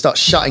to the table is start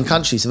shutting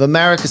countries. If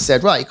America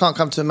said, right, you can't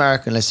come to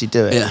America unless you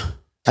do it.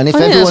 And if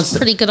everyone's that's a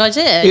pretty good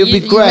idea. It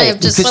would be great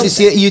because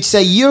you'd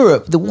say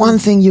Europe. The one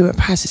thing Europe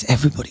has is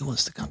everybody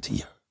wants to come to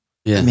Europe.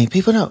 I mean,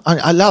 people know.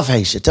 I love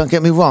Asia. Don't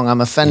get me wrong.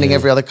 I'm offending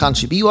every other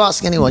country. But you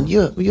ask anyone,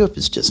 Europe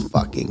is just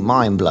fucking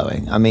mind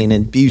blowing. I mean,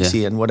 in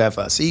beauty and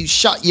whatever. So you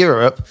shut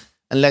Europe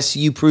unless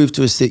you prove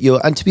to us that you're.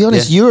 And to be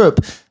honest,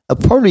 Europe are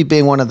probably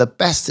being one of the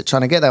best at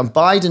trying to get there. And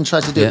Biden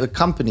tried to do it with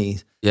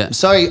companies. I'm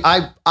sorry,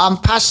 I'm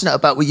passionate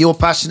about what you're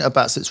passionate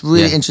about. So it's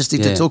really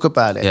interesting to talk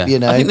about it. You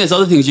know, I think there's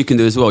other things you can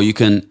do as well. You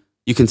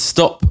can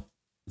stop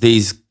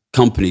these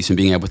companies from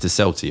being able to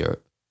sell to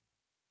Europe.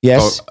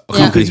 Yes. Or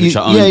companies which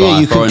are owned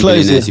by foreign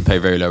billionaires who pay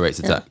very low rates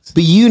of tax.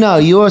 But you know,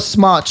 you're a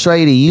smart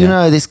trader. You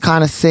know this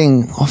kind of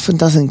thing often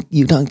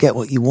you don't get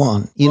what you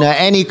want. You know,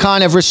 any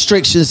kind of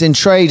restrictions in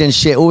trade and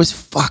shit always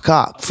fuck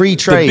up. Free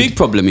trade. The big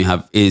problem you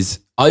have is,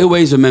 I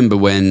always remember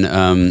when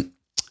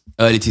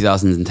early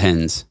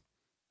 2010s,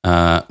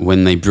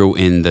 when they brought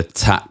in the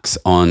tax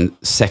on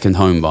second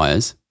home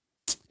buyers,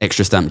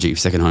 extra stamp duty for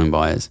second home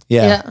buyers.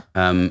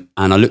 And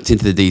I looked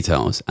into the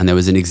details, and there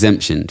was an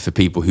exemption for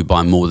people who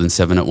buy more than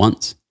 7 at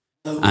once.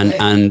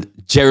 And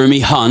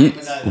Jeremy Hunt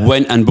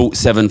went and bought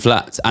 7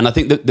 flats. And I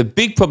think that the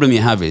big problem you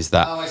have is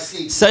that,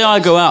 say I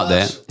go out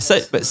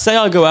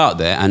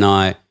there and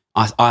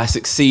I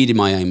succeed in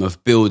my aim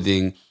of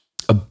building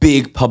a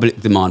big popular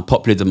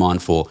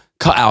demand for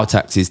cut our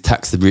taxes,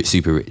 tax the rich,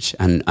 super rich.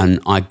 And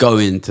I go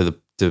into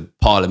the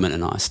parliament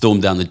and I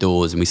storm down the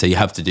doors and we say, you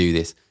have to do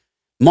this.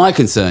 My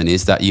concern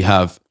is that you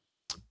have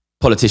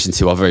politicians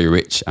who are very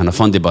rich and are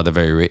funded by the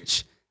very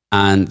rich,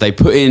 and they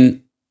put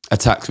in a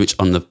tax which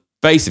on the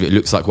face of it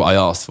looks like what I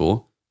asked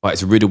for, but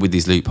it's riddled with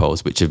these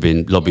loopholes which have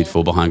been lobbied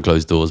for behind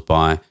closed doors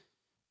by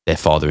their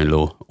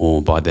father-in-law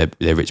or by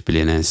their rich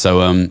billionaires.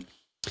 So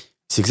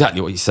it's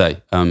exactly what you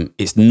say.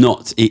 It's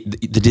not the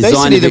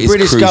design. Basically, of it the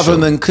British crucial.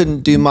 government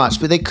couldn't do much,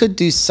 but they could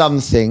do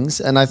some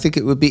things, and I think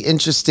it would be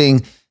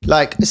interesting.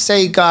 Like,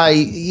 say, a guy,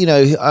 you know,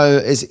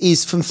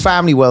 is from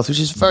family wealth, which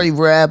is very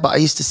rare. But I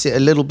used to sit a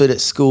little bit at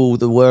school.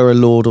 There were a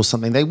lord or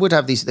something. They would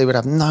have these. They would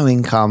have no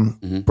income,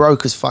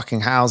 broke as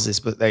fucking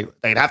houses, but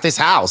they'd have this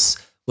house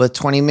worth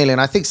 20 million.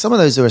 I think some of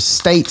those are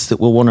estates that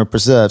we'll want to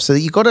preserve. So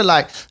you got to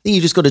I think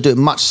you just got to do it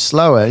much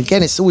slower.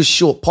 Again, it's always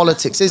short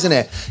politics, isn't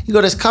it? You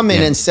got to come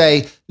in and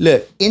say,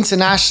 look,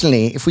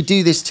 internationally, if we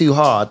do this too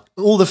hard,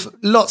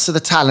 lots of the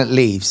talent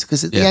leaves,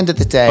 because at the end of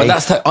the day,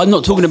 but I'm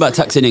not talking about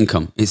taxing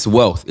income. It's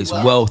wealth. It's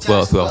wealth.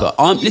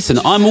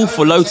 I'm all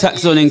for low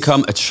tax on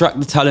income, attract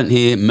the talent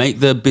here, make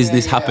the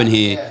business happen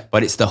here.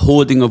 But it's the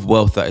hoarding of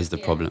wealth that is the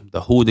problem. The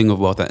hoarding of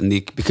wealth,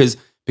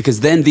 because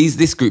then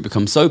this group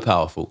becomes so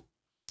powerful.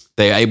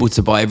 They're able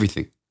to buy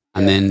everything.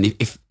 And then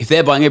if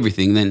they're buying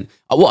everything, then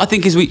what I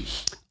think is we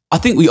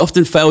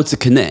often fail to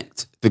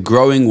connect the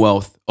growing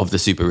wealth of the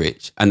super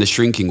rich and the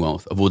shrinking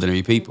wealth of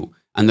ordinary people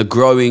and the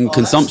growing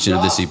consumption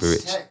of the super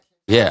rich.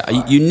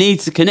 You need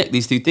to connect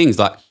these two things.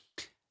 Like,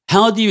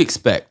 how do you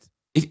expect,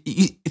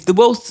 if the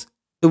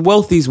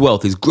wealthy's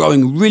wealth is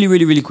growing really,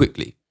 really, really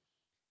quickly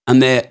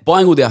and they're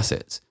buying all the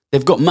assets,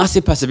 they've got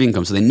massive passive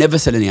income, so they never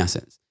sell any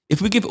assets.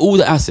 If we give all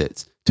the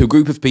assets to a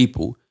group of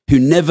people who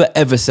never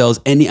ever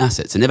sells any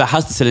assets and never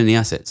has to sell any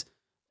assets,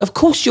 of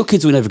course your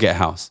kids will never get a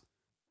house.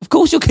 Of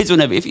course your kids will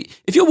never.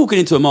 If you're walking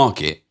into a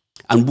market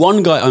and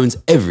one guy owns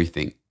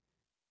everything,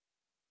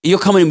 you're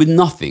coming in with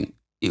nothing.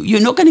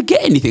 You're not going to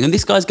get anything, and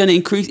this guy's going to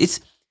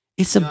increase.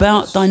 It's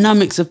about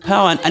dynamics of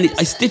power, and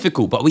it's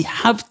difficult. But we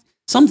have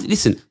something.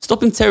 Listen,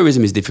 stopping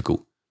terrorism is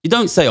difficult. You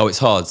don't say, "Oh, it's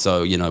hard."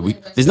 So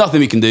there's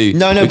nothing we can do.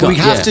 No, but we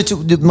have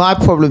to. My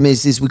problem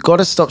is we've got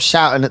to stop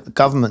shouting at the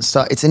government.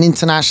 It's an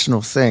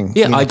international thing.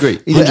 Yeah, I agree.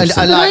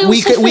 And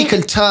we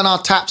can turn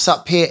our taps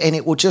up here, and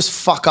it will just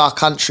fuck our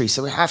country.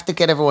 So we have to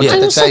get everyone to the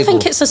table. I also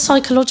think it's a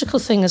psychological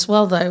thing as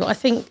well, though. I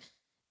think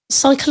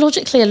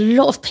psychologically, a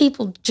lot of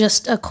people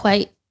just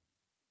equate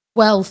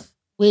wealth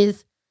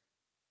with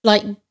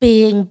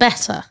being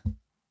better.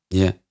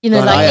 Yeah.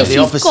 If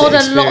you've got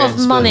a lot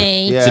of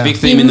money, it's a big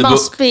theme in the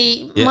book.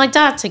 My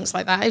dad thinks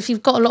like that. If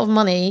you've got a lot of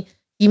money,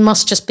 you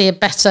must just be a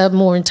better,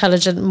 more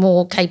intelligent,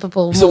 more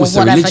capable, more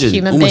whatever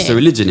human being. Almost a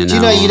religion in Do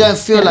you know, you don't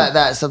feel like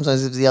that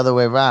sometimes. It's the other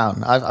way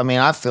around.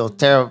 I feel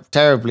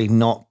terribly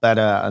not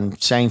better and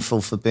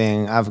shameful for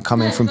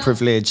coming from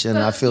privilege, and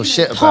I feel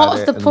shit about it. Part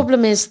of the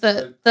problem is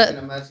that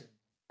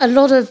a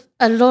lot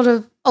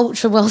of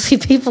ultra wealthy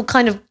people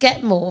kind of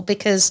get more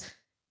because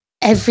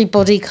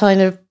everybody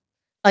kind of,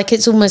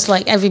 it's almost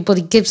like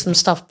everybody gives them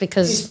stuff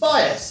because it's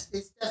bias.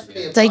 It's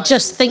definitely they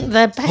just think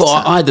they're better. Well,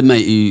 I had a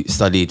mate who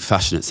studied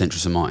fashion at Central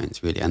St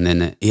Martin's, really, and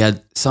then he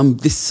had some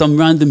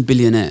random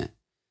billionaire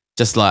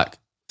just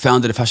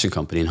founded a fashion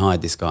company and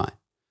hired this guy.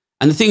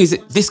 And the thing is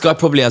that this guy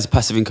probably has a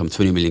passive income,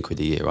 20 million quid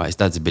a year, right? His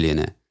dad's a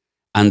billionaire.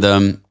 And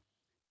the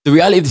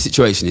reality of the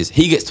situation is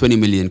he gets 20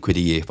 million quid a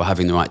year for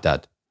having the right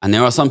dad. And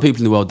there are some people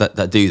in the world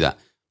that do that.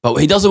 But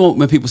he doesn't want,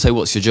 when people say,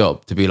 what's your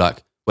job? To be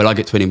like, well, I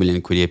get 20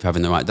 million quid a year for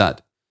having the right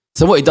dad.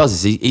 So what he does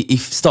is he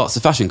starts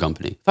a fashion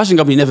company. Fashion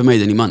company never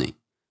made any money.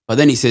 But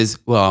then he says,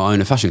 well, I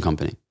own a fashion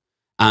company.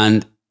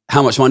 And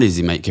how much money does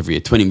he make every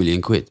year? 20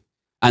 million quid.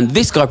 And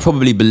this guy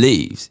probably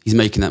believes he's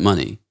making that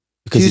money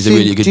because he's a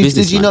really good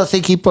businessman. Did you not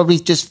think he probably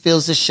just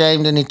feels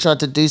ashamed and he tried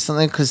to do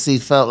something because he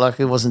felt like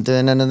he wasn't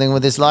doing anything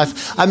with his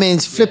life? I mean,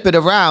 flip it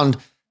around.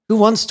 Who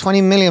wants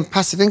 20 million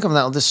passive income?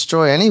 That will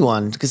destroy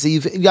anyone. Because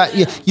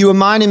you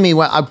reminded me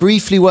when I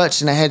briefly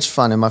worked in a hedge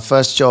fund in my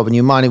first job, and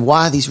you reminded me,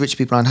 why are these rich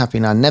people unhappy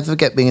now? I never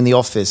forget being in the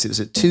office. It was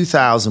at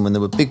 2000 when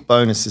there were big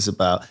bonuses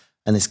about.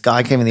 And this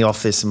guy came in the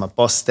office, and my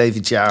boss,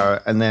 David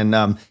Jarrett, and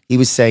then he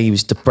was saying he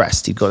was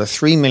depressed. He'd got a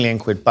 3 million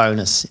quid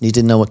bonus, and he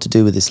didn't know what to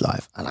do with his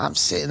life. And I'm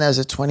sitting there as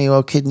a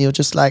 20-year-old kid, and you're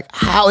just like,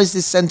 how is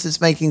this sentence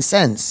making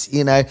sense?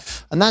 You know,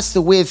 and that's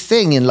the weird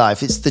thing in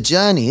life. It's the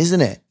journey,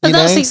 isn't it? But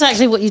that's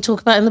exactly what you talk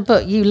about in the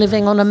book. You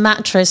living on a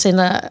mattress in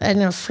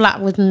a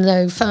flat with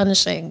no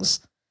furnishings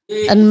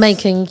and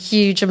making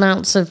huge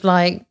amounts of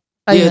like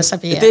bonus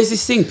every year. There's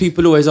this thing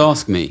people always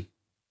ask me,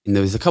 and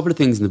there's a couple of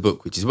things in the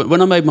book, which is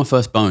when I made my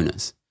first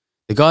bonus,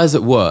 the guys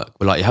at work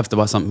were like, you have to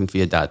buy something for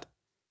your dad.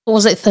 What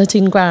was it,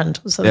 13 grand?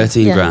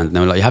 13 grand. And they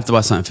were like, you have to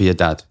buy something for your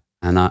dad.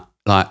 And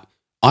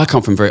I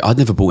come from I'd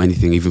never bought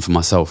anything even for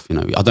myself. You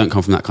know, I don't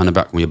come from that kind of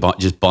background where you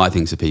just buy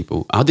things for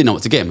people. I didn't know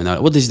what to get him. And they're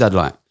like, what does your dad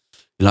like?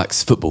 He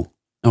likes football.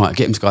 All right,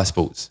 get him Sky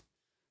Sports.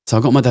 So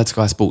I got my dad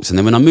Sky Sports. And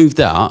then when I moved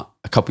out,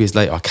 a couple of years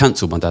later, I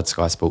cancelled my dad's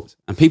Sky Sports.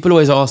 And people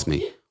always ask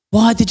me,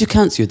 why did you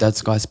cancel your dad's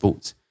Sky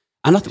Sports?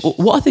 And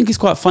what I think is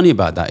quite funny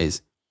about that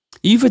is,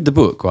 you've read the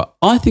book, right?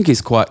 I think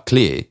it's quite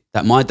clear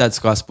that my dad's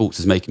Sky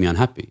Sports is making me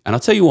unhappy. And I'll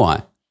tell you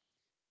why.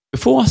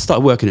 Before I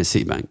started working at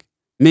Citibank,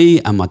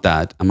 me and my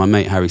dad and my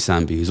mate Harry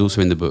Sandby, who's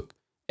also in the book,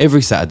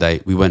 every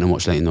Saturday we went and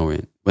watched Leyton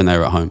Orient when they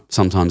were at home,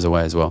 sometimes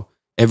away as well.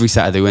 Every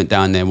Saturday we went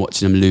down there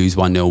watching them lose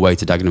 1-0 away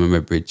to Dagenham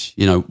and Redbridge,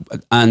 you know.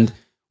 And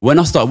when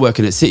I started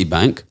working at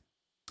Citibank,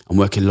 I'm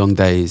working long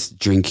days,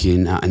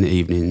 drinking out in the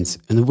evenings.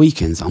 And the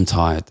weekends, I'm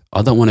tired.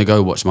 I don't want to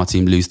go watch my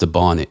team lose to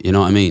Barnet, you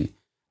know what I mean?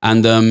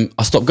 And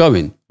I stopped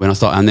going when I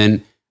started.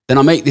 And then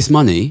I make this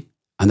money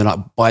and then I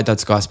buy Dad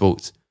Sky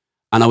Sports.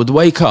 And I would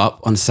wake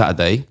up on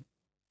Saturday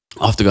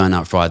after going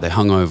out Friday,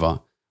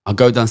 hungover. I'd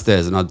go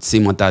downstairs and I'd see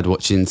my dad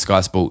watching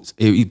Sky Sports.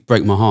 It'd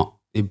break my heart.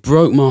 It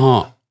broke my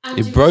heart.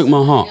 It broke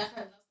my heart.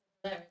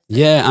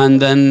 Yeah,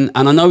 and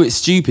I know it's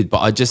stupid, but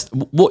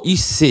what you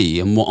see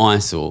and what I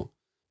saw,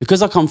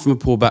 because I come from a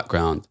poor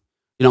background,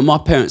 you know, my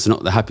parents are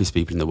not the happiest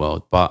people in the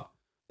world, but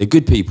they're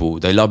good people.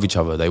 They love each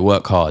other. They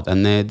work hard,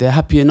 and they're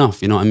happy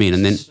enough. You know what I mean?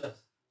 And then,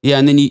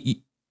 and then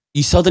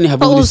you suddenly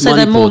have all this money. But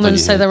also they're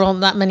Mormons, so there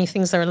aren't that many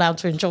things they're allowed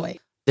to enjoy.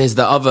 There's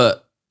the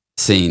other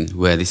scene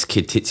where this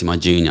kid, Titsy, my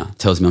junior,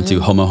 tells me I'm too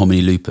homo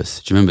homini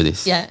lupus. Do you remember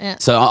this? Yeah.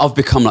 So I've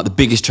become like the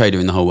biggest trader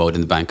in the whole world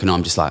in the bank, and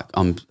I'm just like,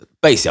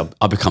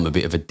 I've become a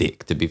bit of a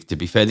dick. To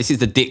be fair, this is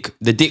the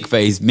dick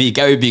phase. Me,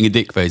 Gary, being a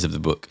dick phase of the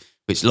book,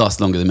 which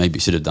lasts longer than maybe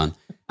it should have done.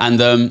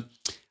 And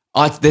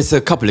there's a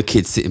couple of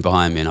kids sitting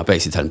behind me, and I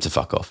basically tell them to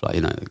fuck off, like,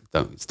 you know,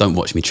 don't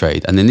watch me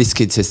trade. And then this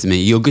kid says to me,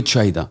 "You're a good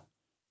trader,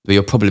 but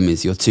your problem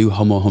is you're too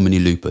homo homini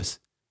lupus."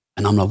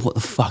 And I'm like, "What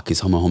the fuck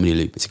is homo homini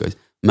lupus?" He goes,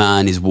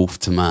 "Man is wolf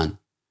to man."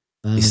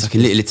 He's like a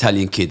little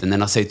Italian kid. And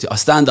then I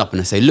stand up and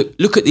I say,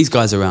 look at these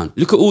guys around.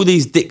 Look at all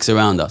these dicks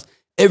around us.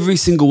 Every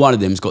single one of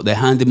them's got their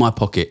hand in my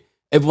pocket.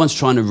 Everyone's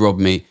trying to rob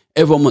me.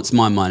 Everyone wants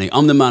my money.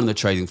 I'm the man on the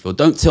trading floor.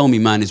 Don't tell me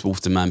man is wolf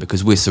to man,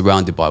 because we're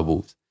surrounded by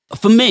wolves.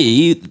 For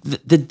me,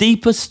 the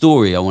deeper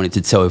story I wanted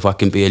to tell, if I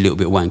can be a little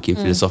bit wanky and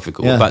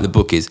philosophical about the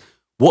book, is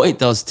what it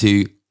does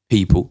to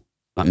people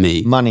like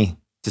me. Money.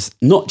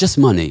 Not just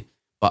money,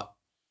 but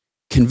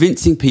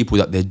convincing people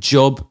that their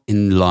job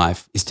in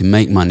life is to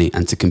make money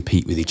and to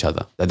compete with each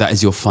other. That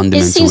is your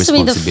fundamental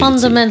responsibility. It seems to me the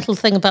fundamental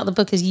thing about the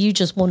book is you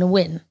just want to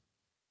win.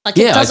 Like,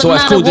 yeah, that's why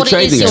it's called the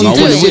trading game. I want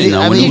to win. I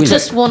want to win. You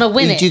just want to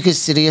win it. Do you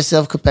consider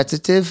yourself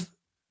competitive?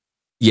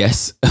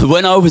 Yes.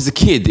 When I was a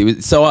kid,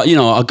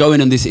 I go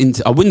in on this.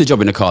 I win the job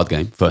in a card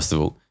game, first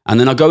of all. And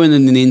then I go in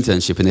the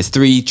internship, and there's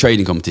 3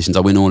 trading competitions. I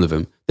win all of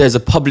them. There's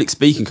a public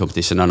speaking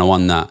competition, and I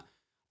won that.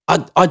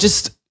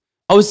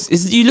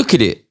 You look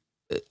at it,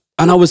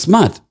 and I was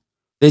mad.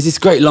 There's this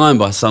great line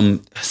by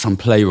some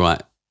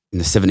playwright in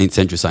the 17th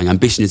century saying,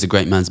 "Ambition is a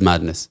great man's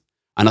madness."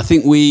 And I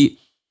think we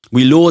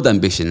laud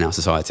ambition in our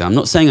society. I'm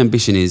not saying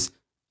ambition is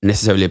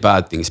necessarily a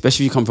bad thing,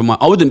 especially if you come from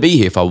I wouldn't be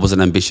here if I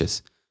wasn't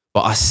ambitious.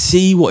 But I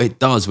see what it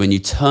does when you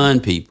turn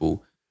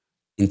people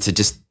into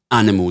just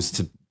animals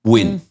to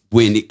win.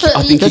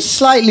 I think that's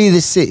slightly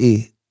the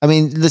city. I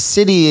mean, the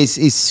city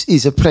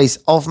is a place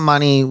of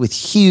money with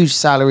huge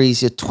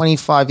salaries. You're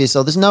 25 years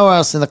old. There's nowhere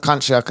else in the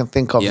country I can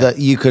think of that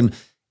you can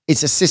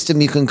it's a system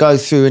you can go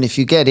through, and if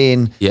you get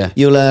in,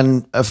 you'll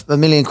earn a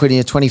million quid and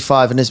you're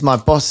 25. And as my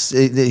boss,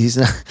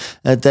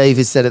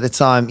 David said at the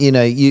time, you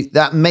know,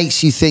 that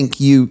makes you think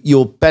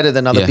you're better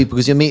than other people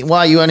because why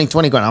are you earning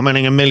 20 grand? I'm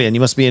earning $1 million.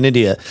 You must be an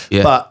idiot.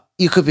 But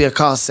you could be a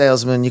car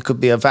salesman, you could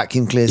be a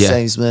vacuum cleaner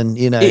salesman,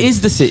 you know. It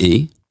is the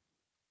city.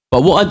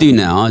 But what I do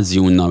now, as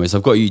you all know, is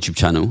I've got a YouTube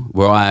channel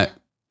where I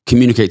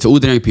communicate to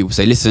ordinary people,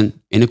 say,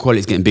 listen, inequality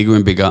is getting bigger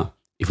and bigger.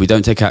 If we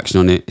don't take action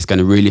on it, it's going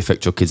to really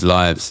affect your kids'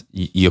 lives.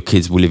 Your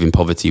kids will live in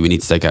poverty. We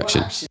need to take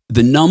action.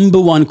 The number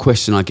one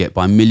question I get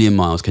by a million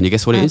miles, can you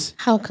guess what it is?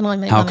 How can I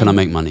make money? How can I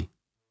make money?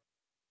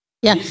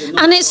 Yeah,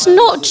 and it's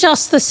not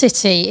just the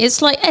city.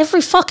 It's like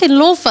every fucking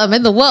law firm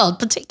in the world,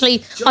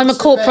 particularly I'm a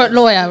corporate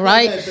lawyer,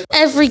 right?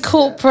 Every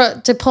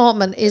corporate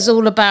department is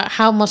all about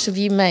how much have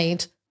you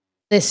made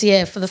this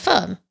year for the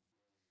firm.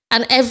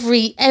 And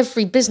every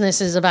business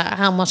is about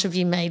how much have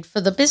you made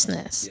for the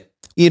business.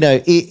 You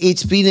know,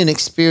 it's been an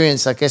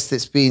experience, I guess,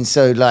 that's been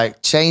so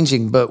like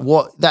changing, but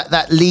what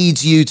that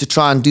leads you to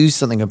try and do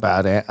something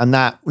about it. And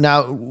that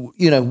now,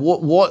 you know,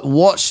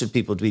 what should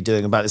people be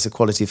doing about this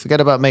equality? Forget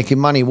about making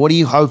money. What are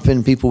you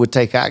hoping people would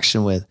take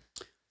action with?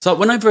 So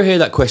whenever I hear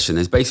that question,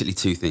 there's basically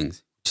two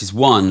things, which is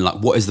one, like,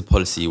 what is the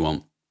policy you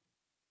want?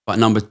 But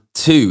number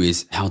two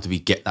is, how do we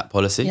get that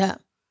policy? Yeah.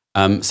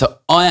 So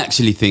I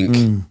actually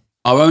think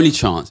our only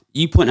chance,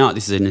 you point out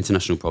this is an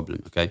international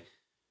problem, okay?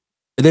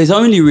 There's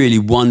only really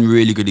one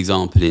really good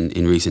example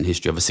in recent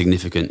history of a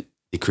significant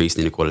decrease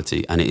in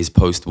inequality, and it is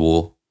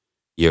post-war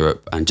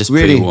Europe and just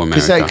pre-war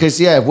America.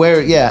 Because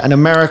and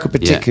America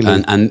particularly.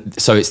 Yeah,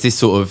 and so it's this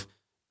sort of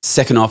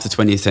second half of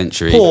the 20th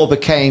century. Poor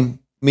became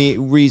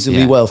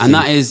reasonably wealthy. And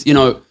that is, you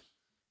know,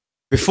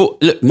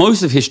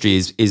 most of history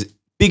is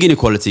big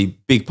inequality,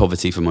 big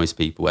poverty for most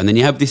people. And then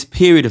you have this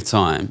period of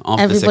time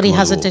after the Second World War. Everybody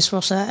has a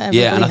dishwasher.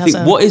 And I think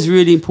what is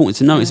really important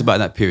to notice about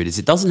that period is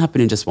it doesn't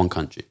happen in just one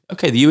country.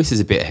 Okay, the US is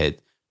a bit ahead,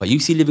 but you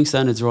see living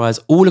standards rise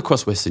all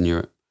across Western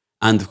Europe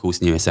and, of course,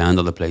 in the USA and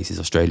other places,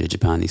 Australia,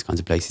 Japan, these kinds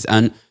of places.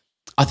 And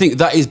I think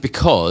that is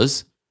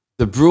because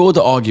the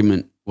broader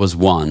argument was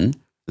one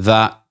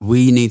that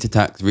we need to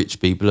tax rich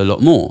people a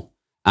lot more.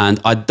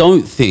 And I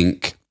don't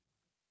think...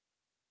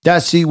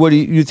 That's what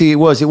you think it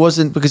was. It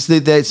wasn't because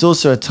it's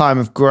also a time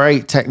of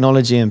great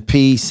technology and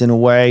peace in a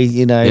way,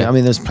 you know. I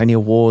mean, there's plenty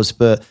of wars,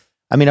 but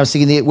I mean, I was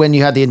thinking when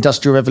you had the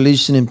Industrial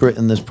Revolution in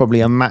Britain, there's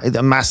probably a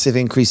massive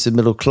increase of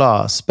middle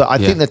class. But I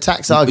think the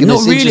tax argument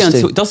is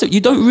interesting. Until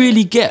you don't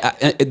really get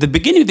at the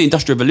beginning of the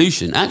Industrial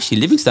Revolution.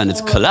 Actually, living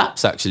standards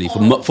collapse. Actually,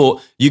 for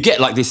you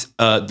get like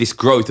this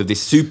growth of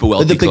this super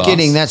wealthy class. At the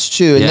beginning, that's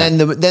true, and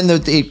then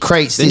it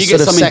creates. Then this you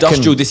get sort some of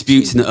industrial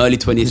disputes in the early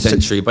 20th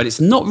century, but it's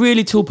not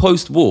really till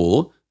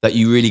post-war that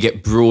you really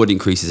get broad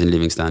increases in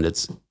living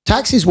standards.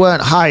 Taxes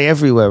weren't high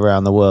everywhere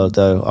around the world,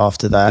 though,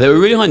 after that. They were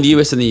really high in the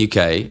US and the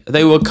UK.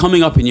 They were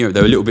coming up in Europe.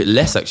 They were a little bit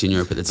less, actually, in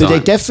Europe at the time. But they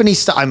definitely...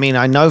 I mean,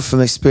 I know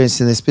from experience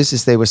in this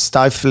business, they were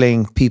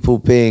stifling people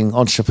being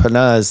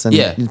entrepreneurs. And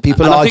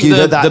people argue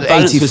that the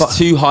balance was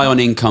too high on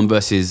income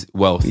versus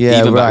wealth,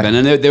 even back then.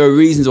 And there were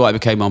reasons why it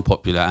became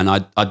unpopular. And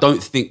I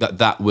don't think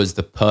that was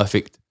the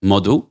perfect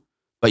model.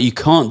 But you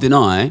can't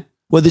deny...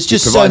 Well, there's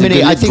just so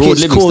many. I think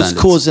it's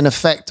cause and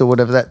effect or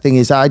whatever that thing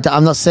is.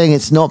 I'm not saying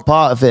it's not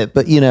part of it,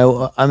 but you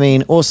know, I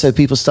mean, also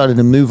people started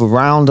to move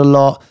around a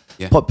lot.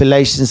 Yeah.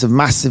 Populations have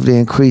massively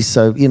increased,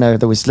 so you know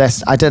there was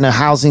less. I don't know,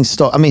 housing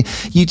stock. I mean,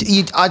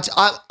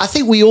 I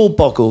think we all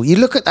boggle. You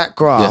look at that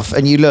graph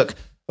and you look.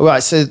 All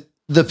right, so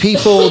the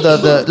people,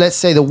 the let's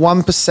say the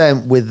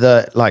 1% with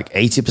the like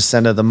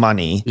 80% of the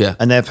money,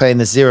 and they're paying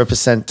the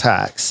 0%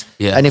 tax.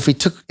 Yeah. And if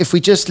we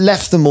just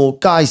left them all,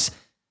 guys.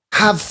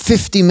 Have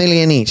 50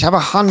 million each, have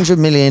 100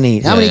 million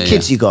each. How many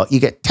kids you got? You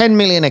get 10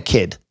 million a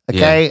kid,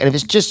 okay? And if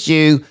it's just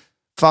you,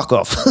 fuck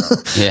off.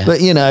 But,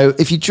 you know,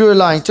 if you drew a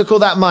line, took all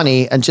that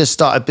money and just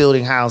started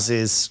building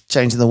houses,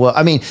 changing the world.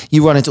 I mean,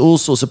 you run into all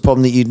sorts of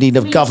problems that you'd need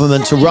a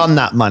government to run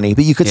that money,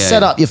 but you could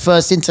set up your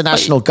first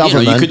international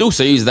government. You could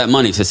also use that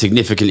money to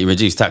significantly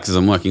reduce taxes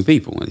on working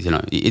people. You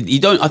know, you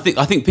don't, I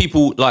think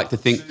people like to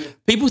think,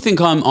 people think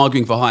I'm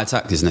arguing for higher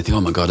taxes and they think,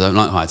 oh my God, I don't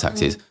like higher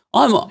taxes.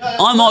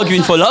 I'm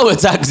arguing for lower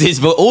taxes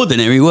for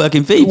ordinary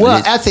working people.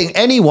 Well, I think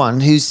anyone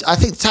I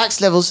think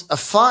tax levels are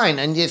fine,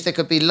 and if they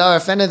could be lower,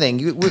 if anything,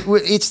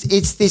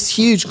 it's this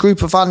huge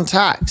group of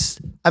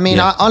untaxed. I mean,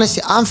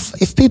 honestly,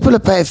 if people are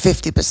paying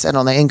 50%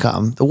 on their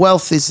income, the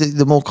wealth is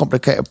the more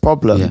complicated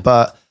problem. Yeah.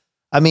 But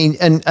I mean,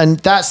 and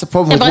that's the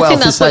problem with wealth. I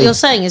think that's what you're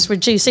saying is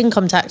reduce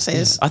income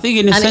taxes. I think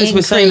in a sense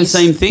we're saying the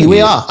same thing.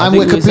 We are, and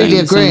we're completely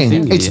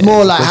agreeing. It's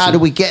more like how do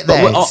we get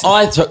there?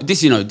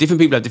 You know,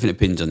 different people have different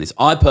opinions on this.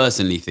 I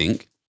personally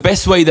think the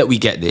best way that we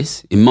get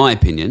this, in my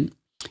opinion,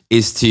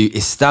 is to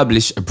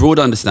establish a broad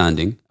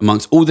understanding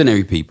amongst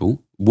ordinary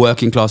people,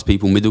 working class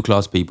people, middle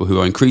class people who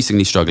are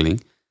increasingly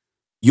struggling.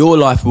 Your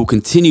life will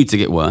continue to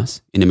get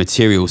worse in a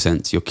material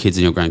sense, your kids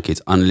and your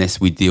grandkids, unless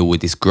we deal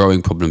with this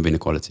growing problem of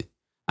inequality.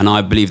 And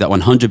I believe that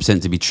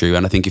 100% to be true.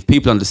 And I think if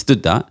people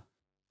understood that,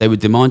 they would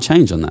demand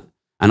change on that.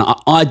 And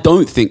I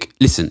don't think,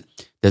 listen,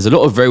 there's a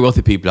lot of very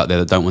wealthy people out there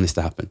that don't want this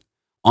to happen.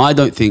 I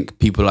don't think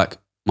people like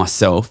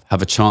myself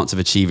have a chance of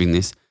achieving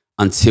this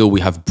until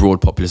we have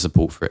broad popular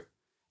support for it.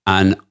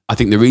 And I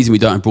think the reason we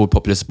don't have broad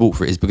popular support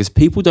for it is because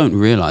people don't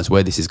realize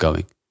where this is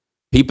going.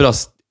 People are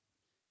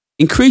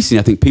increasingly,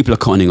 I think people are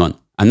cottoning on.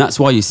 And that's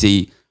why you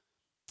see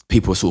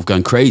people are sort of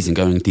going crazy and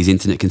going into these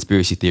internet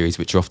conspiracy theories,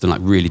 which are often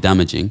like really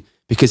damaging,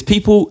 because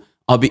people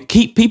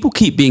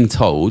keep being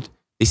told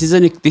this is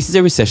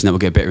a recession that will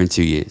get better in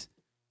 2 years.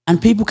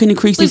 And people can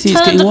increasingly see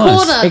it's getting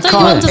worse. It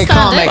can't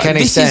make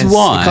any sense. This is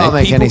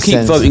why people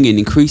keep voting in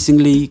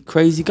increasingly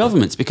crazy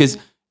governments, because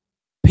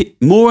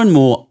more and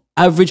more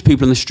average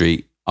people on the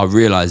street are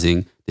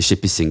realizing the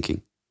ship is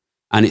sinking.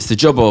 And it's the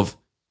job of,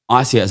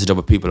 I see it as a job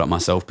of people like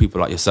myself, people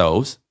like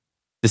yourselves,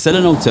 to sell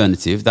an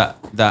alternative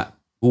that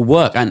will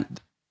work. And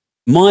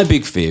my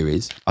big fear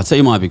is, I'll tell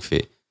you my big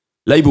fear,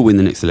 Labour win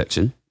the next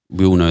election.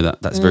 We all know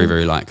that. That's very,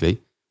 very likely.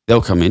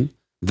 They'll come in.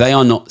 They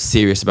are not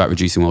serious about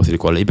reducing wealth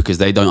inequality because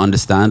they don't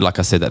understand, like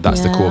I said,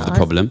 that's the core of the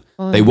problem.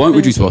 They won't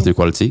reduce wealth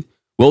inequality.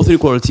 Wealth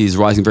inequality is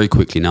rising very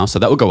quickly now, so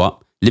that will go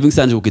up. Living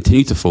standards will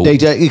continue to fall.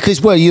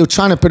 Because, well, you're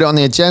trying to put it on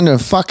the agenda.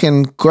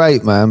 Fucking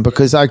great, man,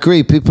 because I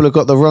agree, people have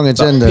got the wrong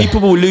agenda. But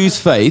people will lose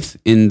faith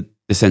in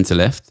the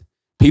centre-left.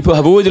 People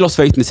have already lost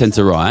faith in the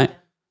centre-right.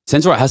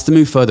 Centre-right has to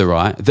move further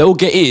right. They'll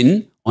get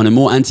in on a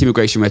more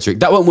anti-immigration rhetoric.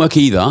 That won't work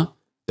either.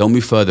 They'll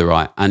move further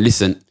right. And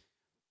listen,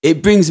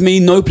 it brings me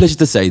no pleasure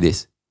to say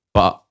this,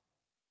 but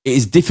it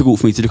is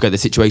difficult for me to look at the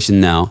situation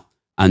now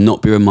and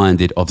not be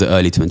reminded of the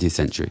early 20th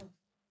century.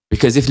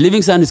 Because if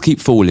living standards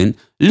keep falling,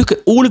 look at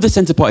all of the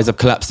centre parties have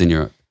collapsed in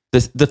Europe.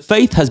 The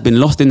faith has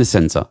been lost in the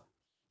centre.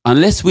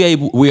 Unless we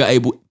are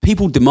able,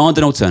 people demand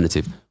an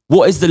alternative.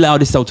 What is the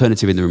loudest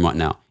alternative in the room right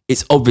now?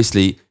 It's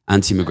obviously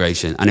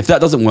anti-immigration. And if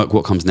that doesn't work,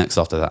 what comes next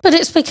after that? But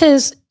it's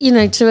because,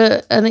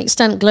 to an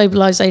extent,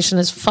 globalisation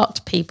has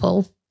fucked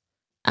people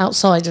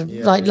outside of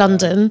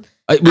London.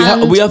 We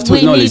have to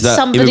acknowledge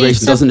that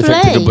immigration doesn't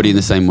affect everybody in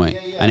the same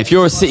way. And if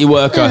you're a city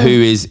worker who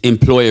is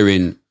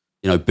employering,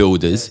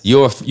 builders,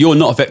 you're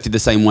not affected the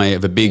same way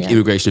of a big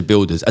immigration of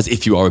builders as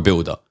if you are a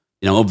builder,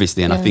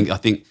 obviously. And I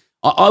think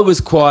I was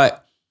quite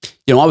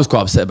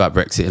upset about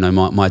Brexit.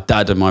 My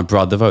dad and my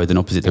brother voted in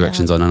opposite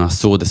directions on, and I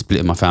saw the split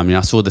in my family.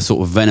 I saw the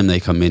sort of venom they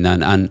come in,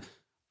 and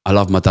I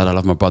love my dad, I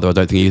love my brother. I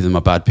don't think either of them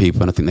are bad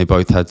people, and I think they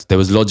both there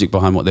was logic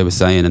behind what they were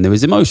saying, and there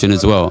was emotion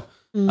as well.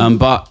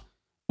 But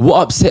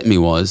what upset me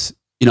was,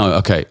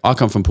 okay, I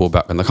come from poor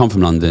background. I come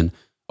from London.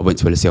 I went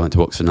to LSE, I went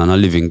to Oxford, and I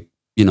live in,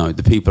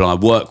 the people I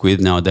work with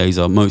nowadays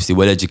are mostly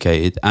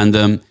well-educated.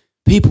 And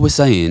people were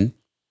saying,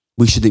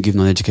 we shouldn't give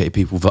non-educated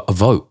people a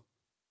vote.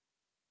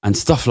 And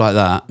stuff like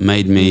that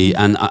made me,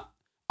 and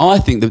I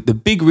think that the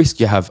big risk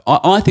you have,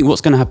 I think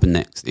what's going to happen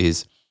next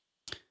is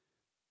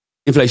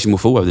inflation will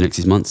fall over the next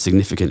 6 months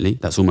significantly.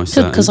 That's almost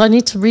certain. Because I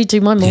need to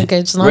redo my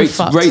mortgage and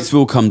rates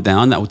will come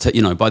down. That will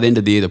take, by the end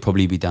of the year, they'll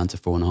probably be down to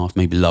 4.5%,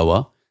 maybe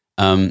lower.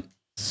 And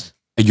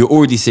you're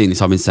already seeing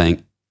this, I've been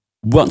saying,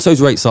 once those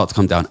rates start to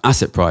come down,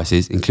 asset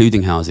prices,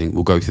 including housing,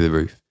 will go through the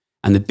roof.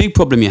 And the big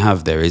problem you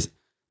have there is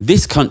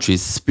this country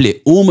is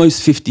split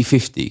almost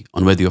 50-50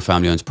 on whether your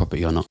family owns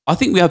property or not. I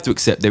think we have to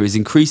accept there is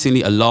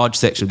increasingly a large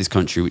section of this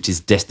country which is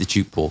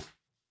destitute poor.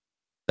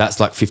 That's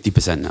like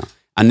 50% now.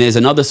 And there's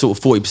another sort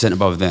of 40%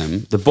 above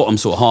them, the bottom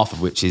sort of half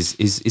of which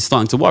is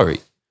starting to worry.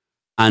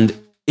 And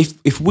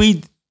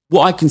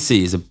what I can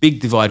see is a big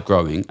divide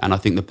growing, and I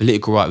think the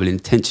political right will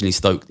intentionally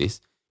stoke this,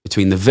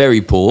 between the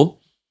very poor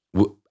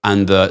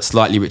and the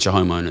slightly richer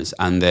homeowners.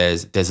 And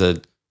there's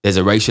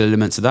a racial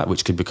element to that,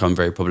 which could become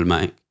very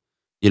problematic,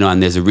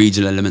 and there's a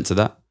regional element to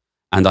that.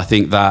 And I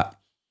think that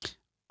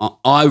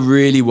I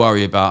really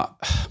worry about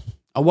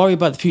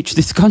the future of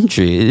this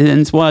country, and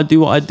it's why I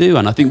do what I do.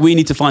 And I think we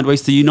need to find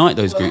ways to unite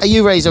those groups.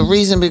 You raise a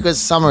reasonably good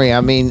summary.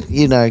 I mean,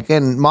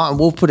 again, Martin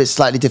Wolf put it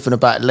slightly different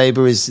about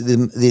Labour is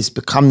this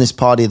become this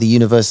party of the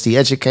university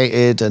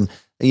educated, and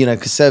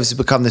Conservatives have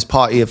become this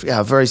party of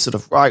very sort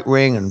of right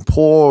wing and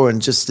poor,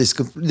 and just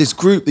this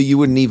group that you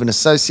wouldn't even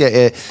associate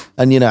it.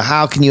 And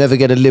how can you ever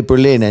get a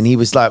liberal in? And he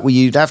was like, well,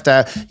 you'd have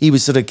to. He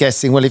was sort of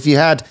guessing, well, if you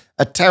had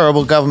a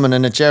terrible government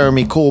and a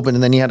Jeremy Corbyn,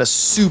 and then you had a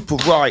super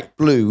right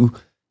blue,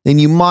 then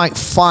you might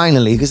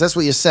finally, because that's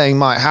what you're saying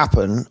might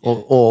happen,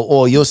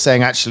 or you're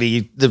saying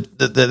actually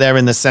that they're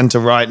in the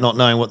centre right, not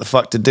knowing what the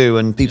fuck to do,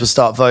 and people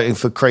start voting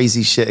for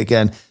crazy shit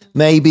again.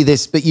 Maybe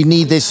this, but you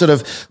need this sort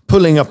of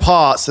pulling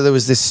apart. So there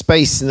was this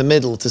space in the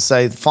middle to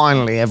say,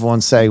 finally,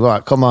 everyone say,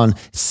 right, come on.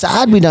 It's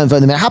sad we don't vote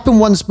them. It happened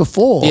once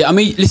before. Yeah, I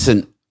mean,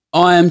 listen,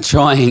 I am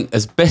trying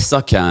as best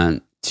I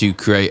can to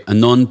create a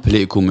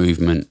non-political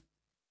movement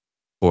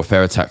for a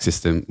fairer tax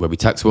system where we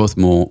tax wealth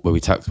more, where we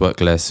tax work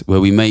less, where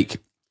we make...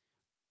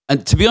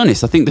 And to be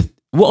honest, I think that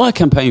what I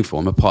campaign for,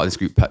 I'm a part of this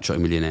group,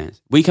 Patriotic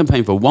Millionaires, we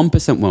campaign for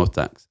 1% wealth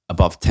tax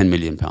above £10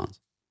 million.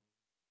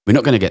 We're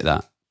not going to get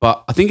that.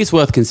 But I think it's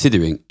worth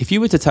considering, if you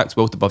were to tax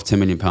wealth above £10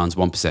 million,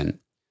 1%,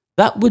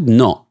 that would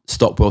not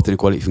stop wealth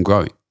inequality from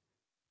growing.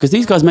 Because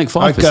these guys make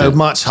 5%. I'd go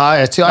much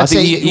higher too.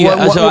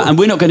 And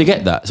we're not going to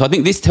get that. So I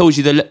think this tells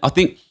you that I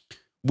think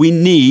we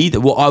need,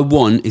 what I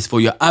want is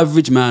for your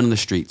average man on the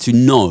street to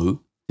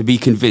know, to be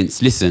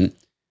convinced, listen,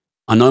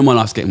 I know my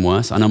life's getting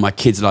worse. I know my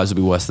kids' lives will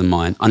be worse than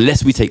mine.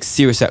 Unless we take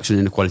serious action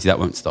on inequality, that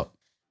won't stop.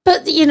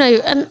 But, you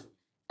know, and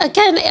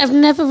again, I've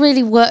never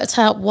really worked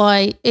out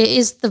why it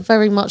is the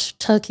very much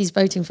turkeys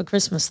voting for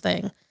Christmas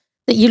thing.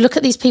 That you look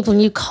at these people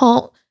and you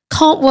can't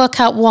work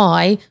out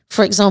why,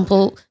 for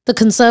example, the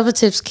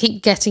Conservatives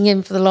keep getting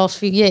in for the last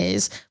few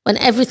years when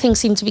everything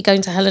seemed to be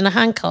going to hell in a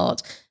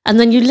handcart. And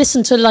then you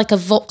listen to like a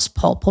Vox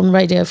Pop on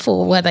Radio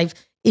 4 where they've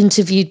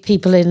interviewed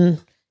people in,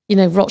 you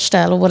know,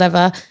 Rochdale or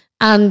whatever,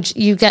 and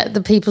you get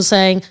the people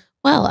saying,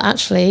 well,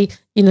 actually,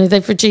 you know,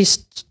 they've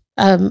reduced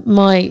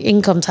my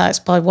income tax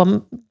by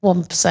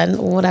 1%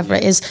 or whatever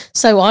it is.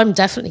 So I'm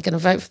definitely going to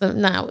vote for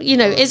them now. You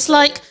know, it's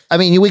like... I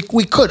mean, we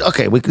could,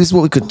 this is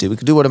what we could do. We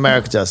could do what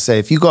America does. Say,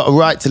 if you've got a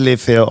right to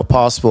live here, a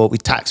passport, we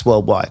tax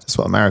worldwide. That's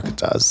what America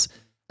does.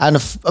 And a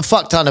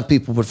fuck ton of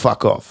people would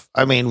fuck off.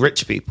 I mean,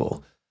 rich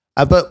people.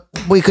 But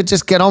we could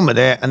just get on with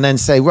it and then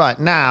say, right,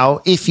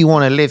 now, if you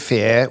want to live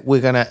here, we're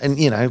going to, and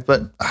you know,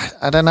 but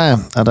I don't know.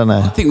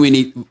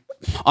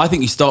 I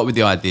think you start with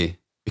the idea.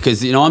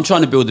 Because, you know, I'm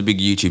trying to build a big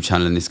YouTube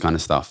channel and this kind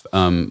of stuff.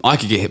 I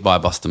could get hit by a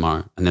bus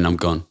tomorrow and then I'm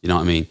gone. You know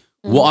what I mean?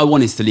 What I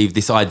want is to leave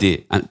this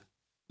idea. And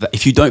that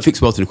if you don't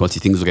fix wealth inequality,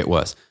 things will get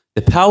worse.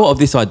 The power of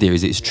this idea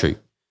is it's true.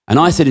 And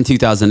I said in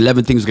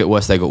 2011, things will get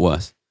worse, they got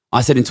worse.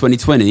 I said in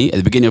 2020, at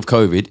the beginning of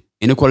COVID,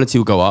 inequality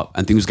will go up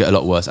and things will get a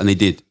lot worse. And they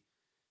did.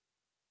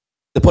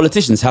 The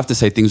politicians have to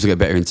say things will get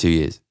better in 2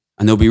 years.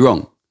 And they'll be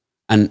wrong.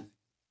 And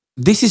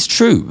this is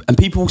true. And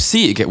people will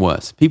see it get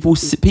worse. People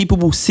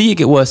will see it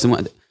get worse.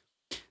 And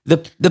the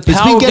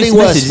power of this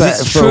message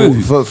is true.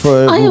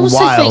 For I also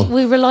while. think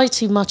we rely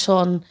too much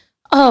on,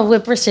 oh, we're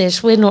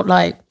British, we're not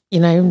like, you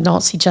know,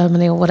 Nazi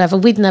Germany or whatever.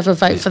 We'd never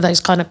vote for those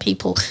kind of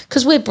people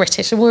because we're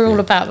British and we're all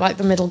about like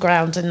the middle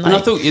ground. And, like,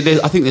 and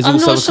I think there's I'm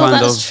also not sure a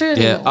kind that's of true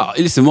anymore.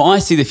 listen, what I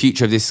see the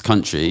future of this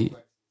country,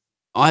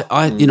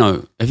 you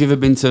know, have you ever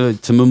been to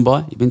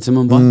Mumbai? You've been to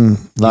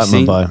Mumbai? Like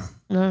Mumbai.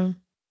 No.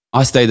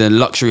 I stayed in a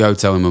luxury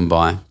hotel in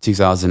Mumbai,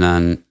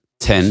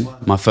 2010,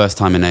 my first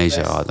time in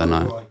Asia. I don't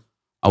know.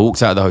 I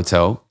walked out of the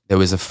hotel. There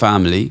was a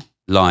family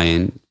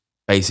lying,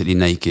 basically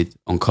naked,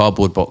 on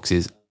cardboard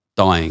boxes,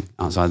 dying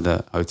outside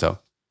the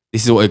hotel.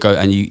 This is what it goes.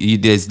 And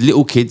there's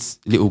little kids,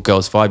 little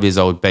girls, 5 years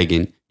old,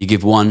 begging. You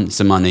give one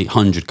some money,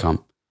 100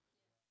 come.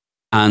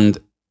 And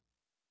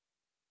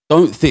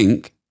don't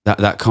think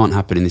that can't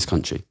happen in this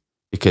country.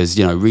 Because,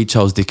 you know, read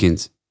Charles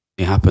Dickens.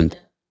 It happened.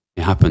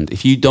 It happened.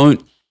 If you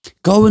don't,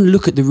 go and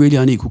look at the really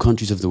unequal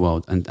countries of the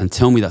world and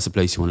tell me that's a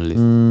place you want to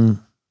live.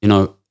 You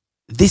know,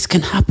 this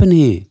can happen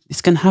here.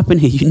 This can happen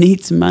here. You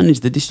need to manage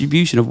the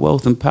distribution of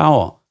wealth and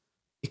power.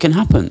 It can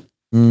happen.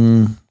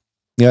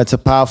 Yeah, it's a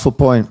powerful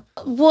point.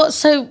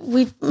 So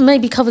we've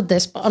maybe covered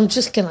this, but I'm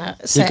just going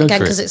to say it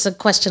again because it's a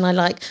question I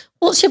like.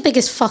 What's your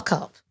biggest fuck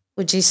up,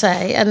 would you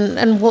say?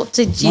 And what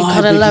did you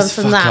kind of learn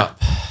from that?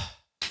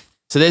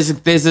 So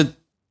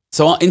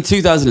so in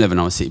 2011,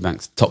 I was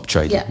Citibank's top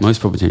trader. Yeah. Most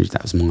property traders,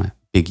 that was my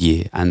big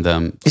year.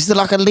 And is there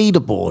like a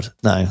leaderboard?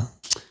 No.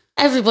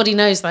 Everybody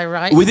knows though,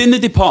 right? Within the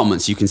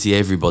departments, you can see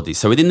everybody.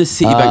 So within the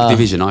Citibank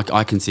division,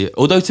 I can see it.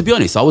 Although, to be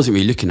honest, I wasn't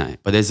really looking at it.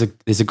 But there's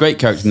a great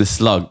character in The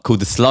Slug called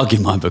The Slug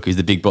in my book, who's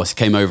the big boss. He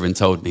came over and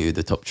told me who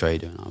the top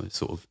trader, and I was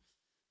sort of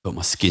got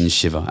my skin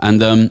shiver.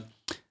 And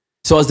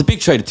so I was the big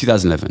trader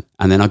 2011.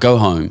 And then I go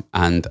home,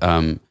 and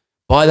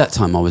by that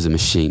time, I was a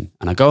machine.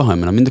 And I go home,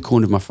 and I'm in the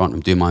corner of my front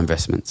room doing my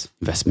investments.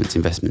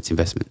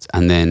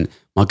 And then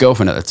my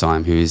girlfriend at the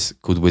time, who is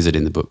called Wizard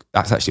in the book,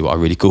 that's actually what I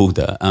really called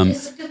her.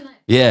 It's a good name.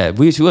 Yeah,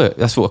 we used to work.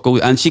 That's what I called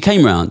it. And she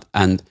came round,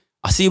 and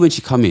I see when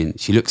she come in,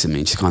 she looks at me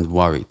and she's kind of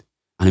worried.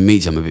 And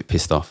immediately I'm a bit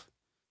pissed off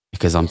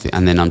because and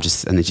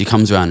then she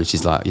comes around and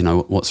she's like, you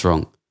know, what's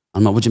wrong?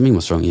 I'm like, what do you mean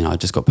what's wrong? You know, I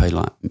just got paid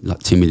like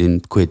 2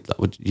 million quid. Like,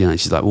 what, you know,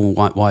 she's like, well,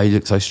 why you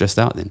look so stressed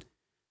out then?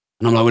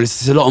 And I'm like, well,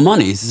 it's a lot of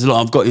money. It's a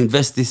lot. I've got to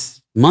invest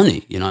this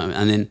money, you know.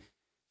 And then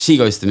she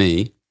goes to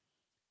me,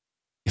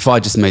 if I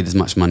just made as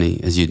much money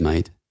as you'd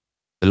made,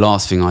 the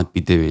last thing I'd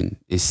be doing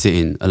is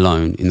sitting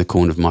alone in the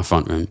corner of my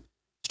front room,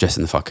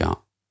 stressing the fuck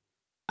out.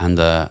 And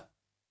I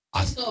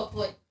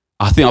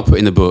think I put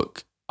in the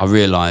book, I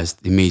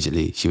realised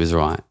immediately she was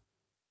right.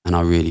 And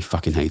I really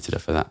fucking hated her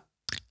for that.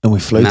 And we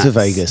flew to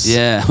Vegas.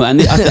 Yeah.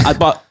 And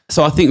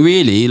so I think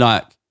really,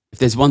 like, if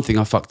there's one thing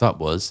I fucked up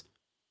was,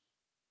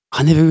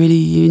 I never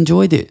really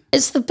enjoyed it.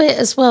 It's the bit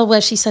as well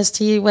where she says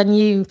to you when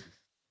you,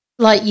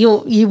 like,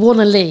 you want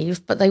to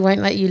leave, but they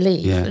won't let you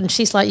leave. Yeah. And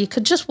she's like, you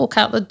could just walk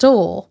out the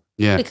door.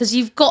 Yeah. Because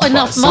you've got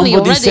enough money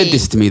already. Somebody said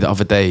this to me the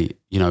other day,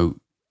 you know,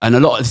 and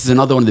this is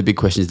another one of the big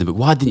questions in the book.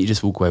 Why didn't you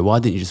just walk away? Why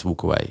didn't you just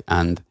walk away?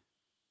 And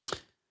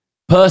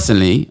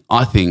personally,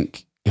 I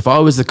think if I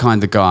was the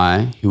kind of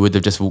guy who would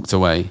have just walked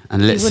away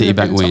and let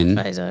Citibank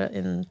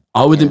win,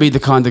 I wouldn't be the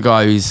kind of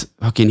guy who's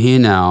fucking here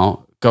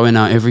now, going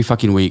out every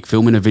fucking week,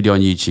 filming a video on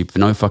YouTube for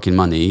no fucking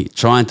money,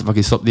 trying to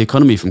fucking stop the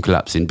economy from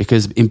collapsing.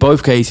 Because in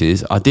both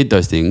cases, I did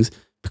those things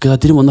because I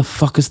didn't want the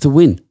fuckers to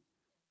win.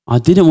 I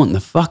didn't want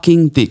the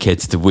fucking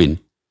dickheads to win.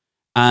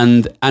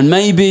 And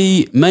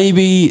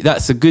maybe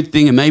that's a good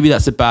thing and maybe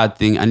that's a bad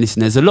thing. And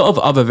listen, there's a lot of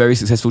other very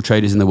successful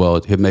traders in the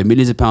world who have made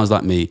millions of pounds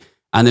like me,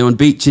 And they're on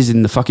beaches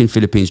in the fucking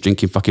Philippines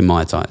drinking fucking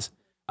Mai Tais.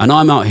 And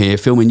I'm out here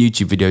filming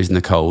YouTube videos in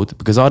the cold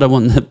because I don't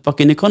want the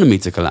fucking economy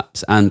to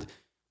collapse. And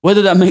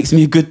whether that makes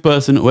me a good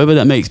person or whether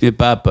that makes me a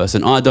bad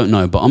person, I don't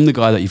know. But I'm the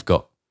guy that you've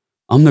got.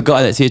 I'm the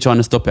guy that's here trying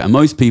to stop it. And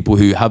most people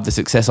who have the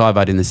success I've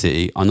had in the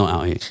city are not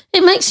out here.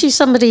 It makes you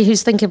somebody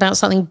who's thinking about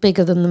something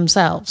bigger than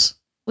themselves,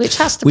 which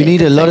has to be. We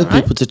need a lot of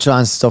people to try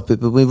and stop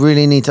it, but we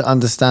really need to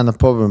understand the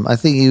problem. I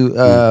think you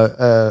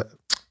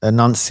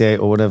enunciate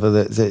or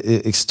whatever,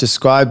 it's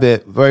describe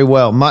it very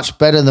well, much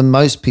better than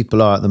most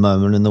people are at the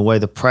moment, and the way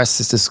the press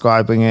is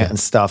describing it and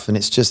stuff. And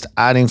it's just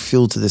adding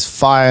fuel to this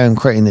fire and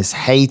creating this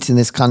hate in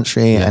this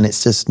country. And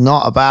it's just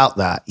not about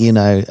that, you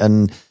know,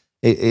 and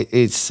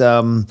it's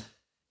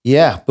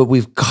yeah, but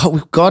we've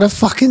got to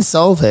fucking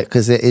solve it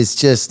because it is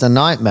just a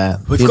nightmare.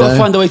 We've got to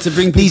find a way to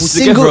bring people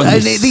together on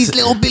this. These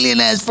little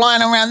billionaires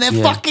flying around, they're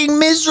fucking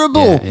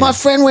miserable. My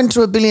friend went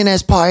to a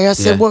billionaire's party. I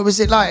said, what was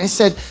it like?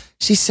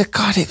 She said,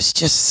 God, it was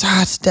just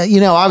sad.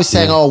 You know, I was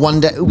saying, oh, one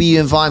day, will you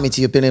invite me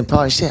to your billion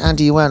party? She said,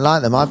 Andy, you won't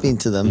like them. I've been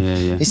to them.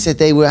 He said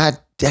they had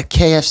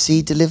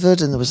KFC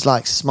delivered and there was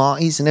like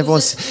Smarties and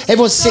everyone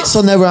sits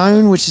on their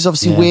own, which is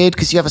obviously weird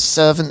because you have a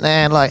servant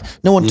there and like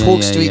no one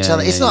talks to each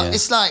other. It's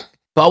like...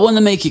 But I want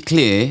to make it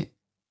clear,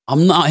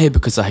 I'm not out here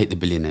because I hate the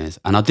billionaires.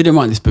 And I didn't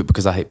write this book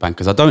because I hate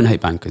bankers. I don't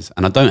hate bankers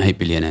and I don't hate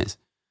billionaires.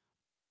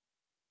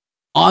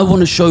 I want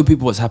to show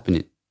people what's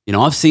happening. You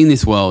know, I've seen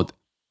this world.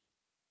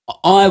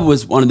 I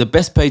was one of the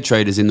best paid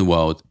traders in the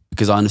world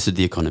because I understood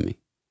the economy.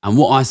 And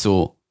what I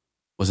saw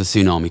was a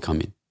tsunami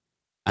coming.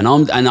 And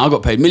I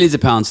got paid millions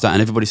of pounds for that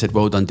and everybody said,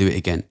 well done, do it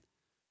again.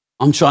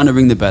 I'm trying to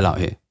ring the bell out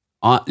here.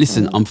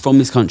 Listen, I'm from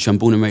this country. I'm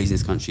born and raised in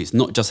this country. It's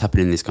not just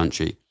happening in this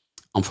country.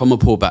 I'm from a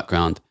poor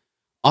background.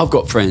 I've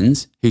got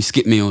friends who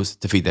skip meals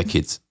to feed their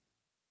kids,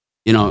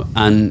 you know,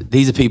 and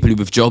these are people who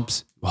have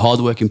jobs,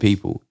 hardworking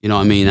people, you know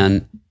what I mean?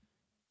 And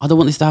I don't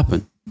want this to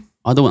happen.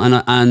 I don't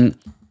want, and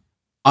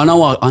I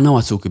know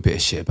I talk a bit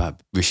of shit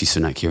about Rishi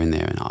Sunak here and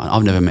there, and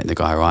I've never met the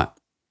guy, right?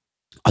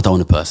 I don't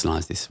want to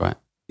personalize this, right?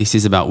 This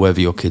is about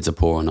whether your kids are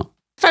poor or not.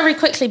 Very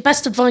quickly,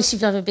 best advice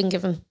you've ever been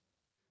given?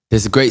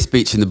 There's a great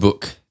speech in the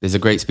book. There's a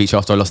great speech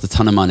after I lost a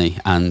ton of money,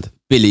 and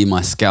Billy,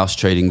 my Scouse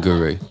trading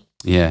guru.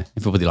 Yeah,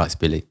 everybody likes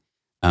Billy.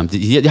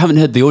 You haven't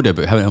heard the audio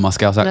book, haven't heard my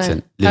Scouse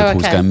accent. No.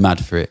 Liverpool's going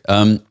mad for it.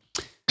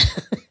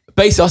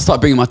 Basically, I started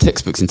bringing my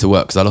textbooks into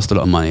work because I lost a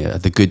lot of money,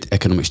 the good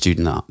economic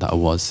student that I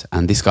was.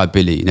 And this guy,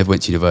 Billy, he never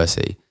went to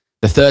university.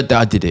 The third day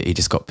I did it, he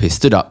just got pissed,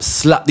 stood up,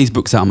 slapped these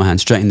books out of my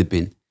hand, straight in the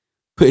bin,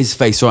 put his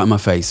face right in my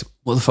face.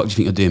 What the fuck do you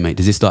think you're doing, mate?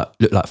 Does this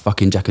look like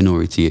fucking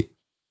Jackanory to you?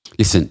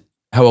 Listen,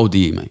 how old are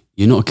you, mate?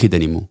 You're not a kid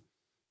anymore.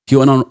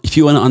 If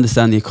you want to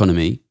understand the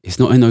economy, it's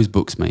not in those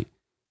books, mate.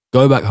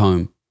 Go back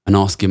home and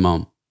ask your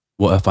mum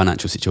what her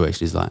financial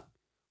situation is like.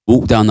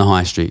 Walk down the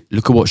high street.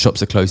 Look at what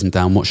shops are closing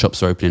down, what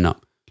shops are opening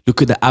up.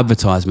 Look at the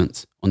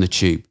advertisements on the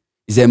tube.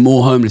 Is there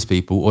more homeless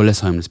people or less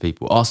homeless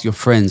people? Ask your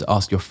friends'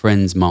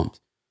 mums.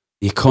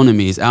 The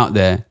economy is out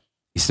there.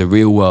 It's the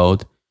real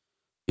world.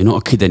 You're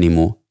not a kid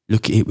anymore.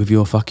 Look at it with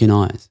your fucking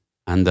eyes.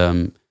 And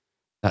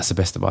that's the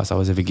best advice I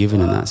was ever given.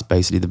 And that's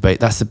basically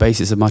that's the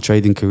basis of my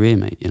trading career,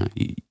 mate. You know,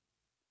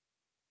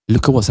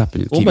 look at what's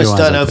happening. Almost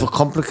don't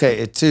overcomplicate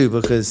it too,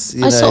 because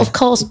I sort of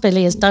cast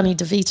Billy as Danny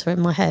DeVito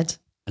in my head.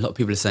 A lot of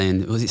people are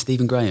saying, was it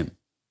Stephen Graham?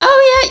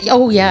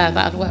 Oh yeah,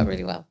 that'd work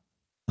really well.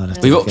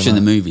 We've optioned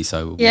the movie,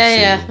 so we'll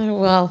see.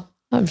 Well,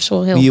 I'm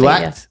sure he'll. Will you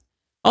act?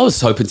 I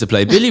was hoping to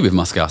play Billy with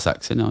my Scouse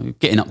accent. I'm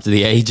getting up to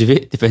the age of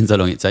it. Depends how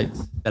long it takes.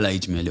 They'll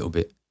age me a little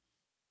bit.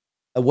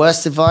 A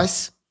worst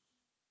advice?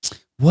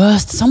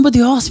 Worst? Somebody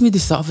asked me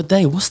this the other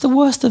day. What's the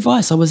worst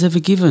advice I was ever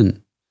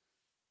given?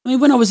 I mean,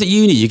 when I was at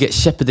uni, you get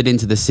shepherded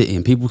into the city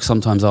and people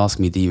sometimes ask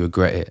me, do you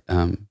regret it?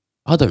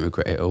 I don't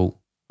regret it at all.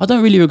 I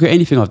don't really regret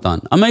anything I've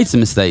done. I made some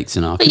mistakes,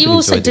 you know. But you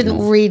also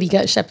didn't really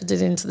get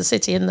shepherded into the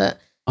city in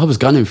that... I was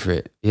gunning for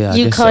it. Yeah,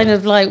 you kind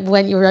of like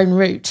went your own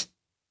route,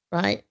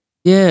 right?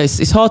 Yeah,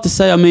 it's hard to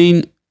say. I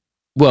mean,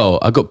 well,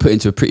 I got put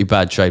into a pretty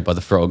bad trade by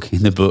the frog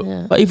in the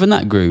book, but even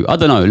that grew. I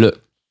don't know.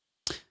 Look,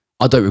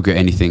 I don't regret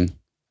anything.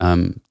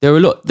 There are a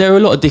lot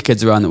of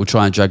dickheads around that will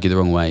try and drag you the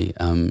wrong way.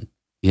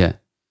 Yeah.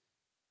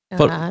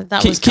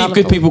 But keep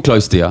good people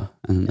close to you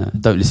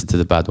and don't listen to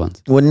the bad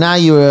ones. Well, now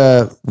you're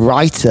a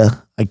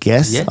writer, I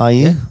guess, are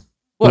you? Yeah.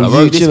 Well, I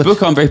wrote this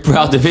book. I'm very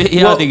proud of it.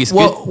 Yeah, I think it's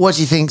good. What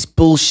do you think's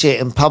bullshit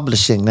in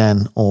publishing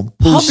then? Or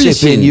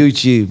bullshit in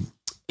YouTube?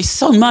 It's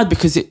so mad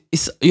because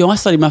it's I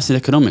studied maths and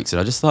economics and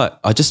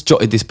I just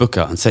jotted this book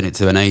out and sent it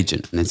to an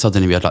agent and then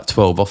suddenly we had like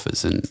 12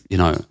 offers and, you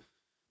know,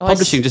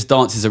 publishing just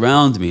dances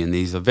around me and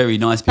these are very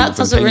nice people. That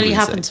doesn't really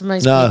happen to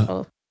most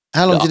people.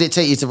 How long did it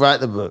take you to write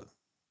the book?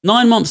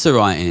 9 months of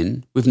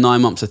writing with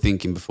 9 months of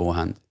thinking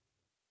beforehand.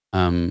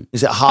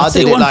 Is it hard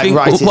to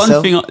write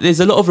itself? There's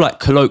a lot of like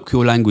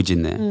colloquial language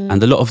in there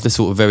and a lot of the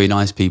sort of very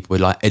nice people were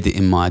like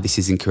editing this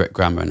is incorrect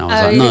grammar and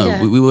I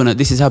was we want to,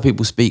 this is how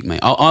people speak, mate.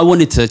 I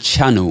wanted to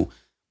channel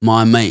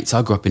my mates.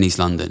 I grew up in East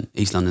London /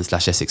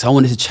 Essex. I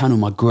wanted to channel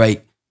my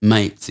great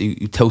mates who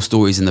tell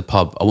stories in the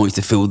pub. I wanted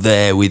to feel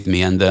there with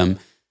me and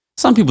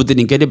some people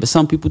didn't get it, but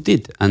some people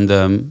did. And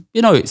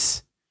you know,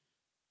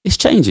 It's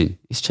changing.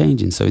 It's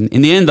changing. So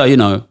in the end,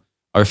 I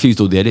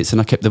refused all the edits and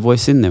I kept the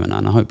voice in there, and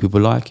I hope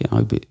people like it. I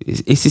hope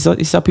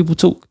it's how people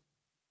talk.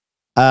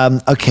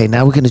 Okay,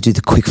 now we're going to do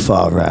the quick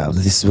fire round.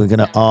 We're going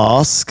to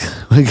ask.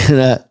 We're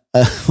going to.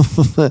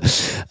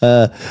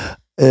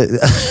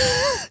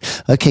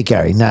 Okay,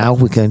 Gary. Now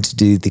we're going to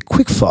do the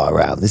quick fire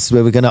round. This is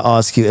where we're going to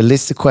ask you a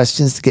list of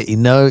questions to get you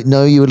know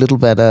you a little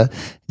better.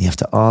 You have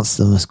to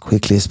answer them as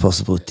quickly as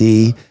possible.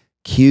 D,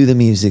 cue the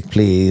music,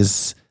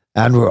 please,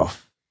 and we're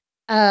off.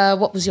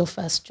 What was your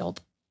first job?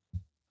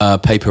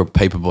 Paper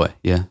boy.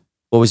 Yeah.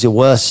 What was your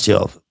worst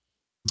job?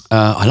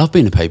 I love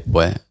being a paper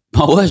boy.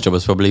 My worst job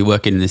was probably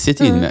working in the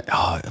city. And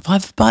if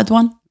I've a bad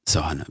one,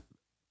 so I know.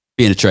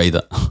 Being a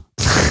trader.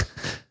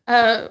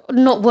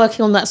 Not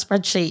working on that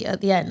spreadsheet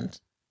at the end.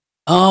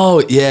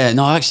 Oh yeah,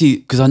 no, actually,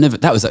 because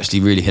that was actually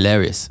really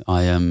hilarious.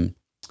 You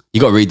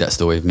got to read that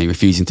story of me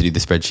refusing to do the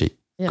spreadsheet.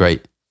 Yeah.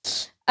 Great.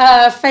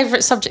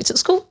 Favorite subject at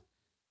school?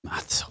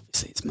 Maths,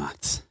 obviously, it's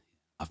maths.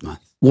 I love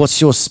maths. What's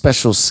your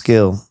special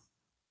skill?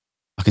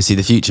 I can see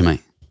the future,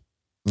 mate.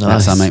 Nice.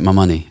 That's how I make my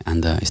money,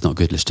 and it's not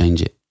good. Let's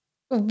change it.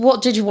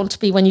 What did you want to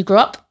be when you grew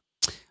up?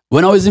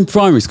 When I was in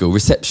primary school,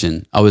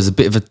 reception, I was a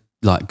bit of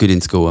good in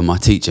school, and my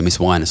teacher, Miss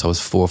Winers, I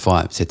was 4 or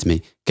 5, said to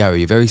me, Gary,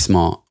 you're very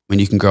smart. When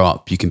you can grow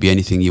up, you can be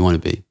anything you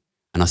want to be.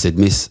 And I said,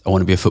 Miss, I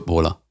want to be a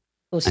footballer.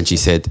 And she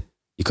said,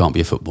 you can't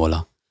be a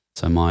footballer.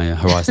 So my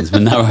horizons were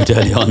narrowed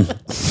early on.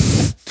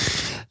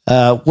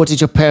 What did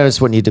your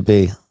parents want you to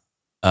be?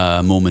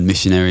 Mormon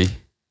missionary.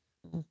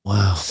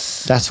 Wow.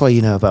 That's why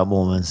you know about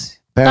Mormons.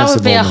 Parents that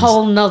would be a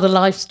whole nother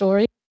life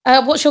story.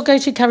 What's your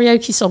go-to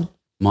karaoke song?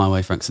 My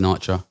Way, Frank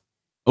Sinatra.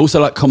 Also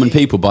like Common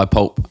People by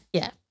Pulp.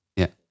 Yeah.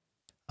 Yeah.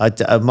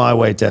 My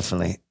Way,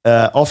 definitely.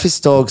 Office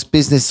Dogs,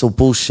 Business or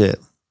Bullsh-t?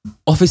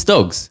 Office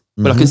Dogs?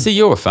 Well, I can see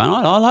you're a fan.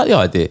 I like the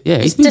idea. Yeah,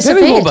 he's been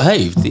very well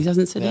behaved. He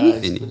hasn't said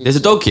anything. There's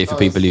a dog here for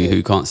people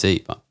who can't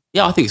see. But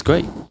yeah, I think it's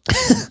great.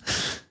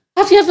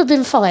 Have you ever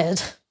been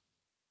fired?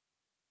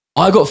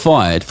 I got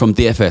fired from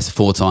DFS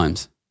 4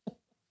 times,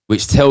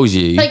 which tells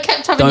you they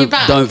kept having you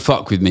back. Don't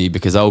fuck with me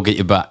because I'll get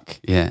you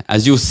back. Yeah,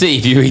 as you'll see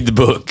if you read the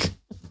book.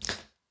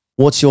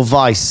 What's your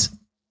vice?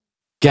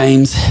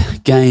 Games,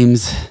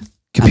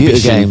 computer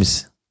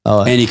games.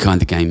 Oh, any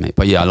kind of game, mate.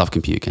 But yeah, I love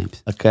computer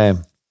games. Okay,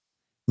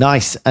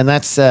 nice. And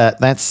that's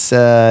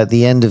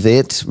the end of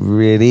it,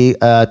 really.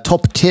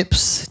 Top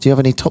tips. Do you have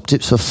any top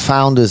tips for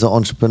founders or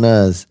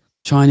entrepreneurs?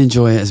 Try and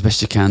enjoy it as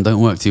best you can.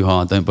 Don't work too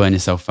hard. Don't burn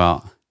yourself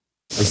out.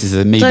 This is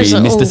me being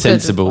Mr.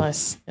 Sensible.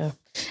 Yeah.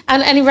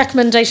 And any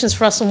recommendations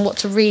for us on what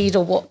to read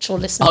or watch or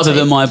listen to? Other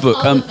than my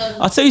book.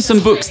 I'll tell you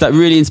some books that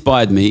really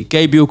inspired me.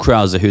 Gabriel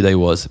Krauser, Who They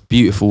Was.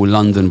 Beautiful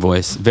London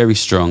voice. Very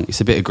strong.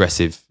 It's a bit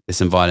aggressive. There's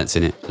some violence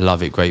in it.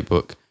 Love it. Great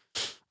book.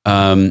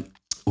 What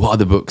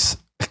other books?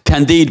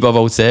 Candide by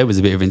Voltaire was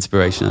a bit of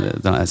inspiration.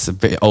 That's a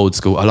bit old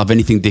school. I love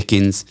anything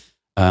Dickens.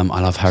 I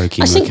love Harry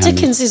King. I think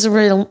Dickens is a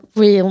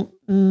real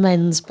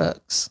men's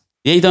books.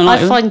 Yeah, you don't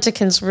like I find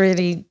Dickens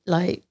really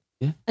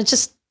Yeah.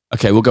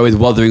 Okay, we'll go with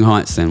Wuthering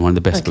Heights then, one of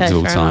the best books of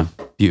all time.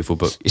 Beautiful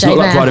book. It's not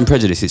like Pride and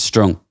Prejudice, it's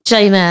strong.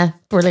 Jane Eyre,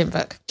 brilliant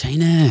book.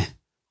 Jane Eyre.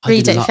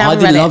 Read it if you I haven't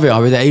didn't read love it. I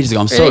read it ages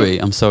ago.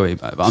 I'm sorry,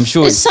 but I'm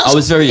sure I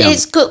was very young.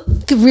 It's got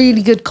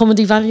really good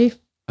comedy value.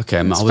 Okay,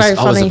 I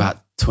was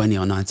about 20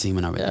 or 19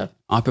 when I read it.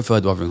 I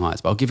preferred Wuthering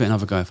Heights, but I'll give it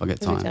another go if I get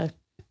time.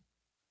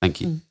 Thank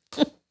you.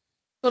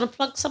 Want to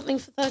plug something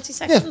for 30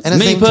 seconds? Yeah.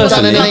 Me personally.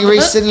 Done anything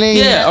recently?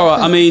 Yeah, all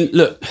right. I mean,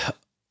 look,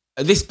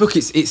 this book,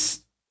 it's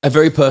a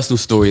very personal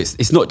story.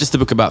 It's not just a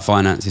book about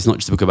finance. It's not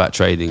just a book about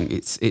trading.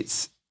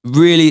 It's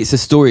really a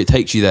story. It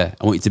takes you there.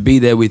 I want you to be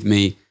there with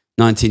me,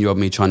 19-year-old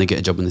me trying to get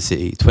a job in the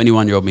city,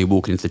 21-year-old me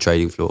walking into the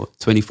trading floor,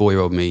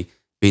 24-year-old me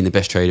being the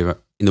best trader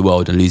in the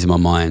world and losing my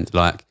mind.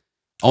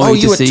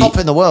 You were top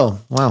in the world.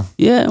 Wow.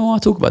 Yeah, well, I'll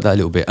talk about that a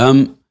little bit.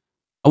 I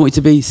want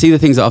you to see the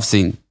things that I've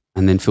seen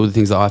and then feel the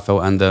things that I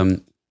felt, and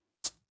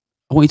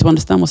I want you to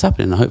understand what's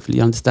happening, and hopefully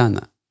you understand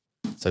that.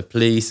 So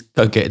please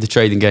go get the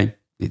trading game.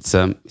 It's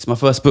my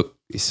first book.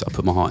 I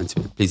put my heart into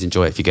it. Please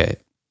enjoy it if you get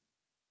it.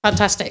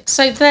 Fantastic.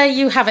 So there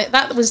you have it.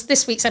 That was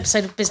this week's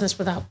episode of Business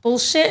Without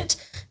Bullsh-t.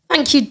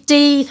 Thank you,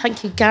 Dee.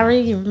 Thank you, Gary.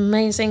 You're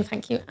amazing.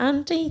 Thank you,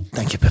 Andy.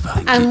 Thank you,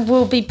 Pippa. And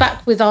we'll be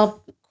back with our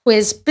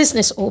quiz,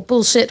 Business or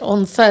Bullsh-t,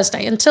 on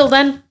Thursday. Until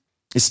then,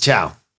 it's ciao.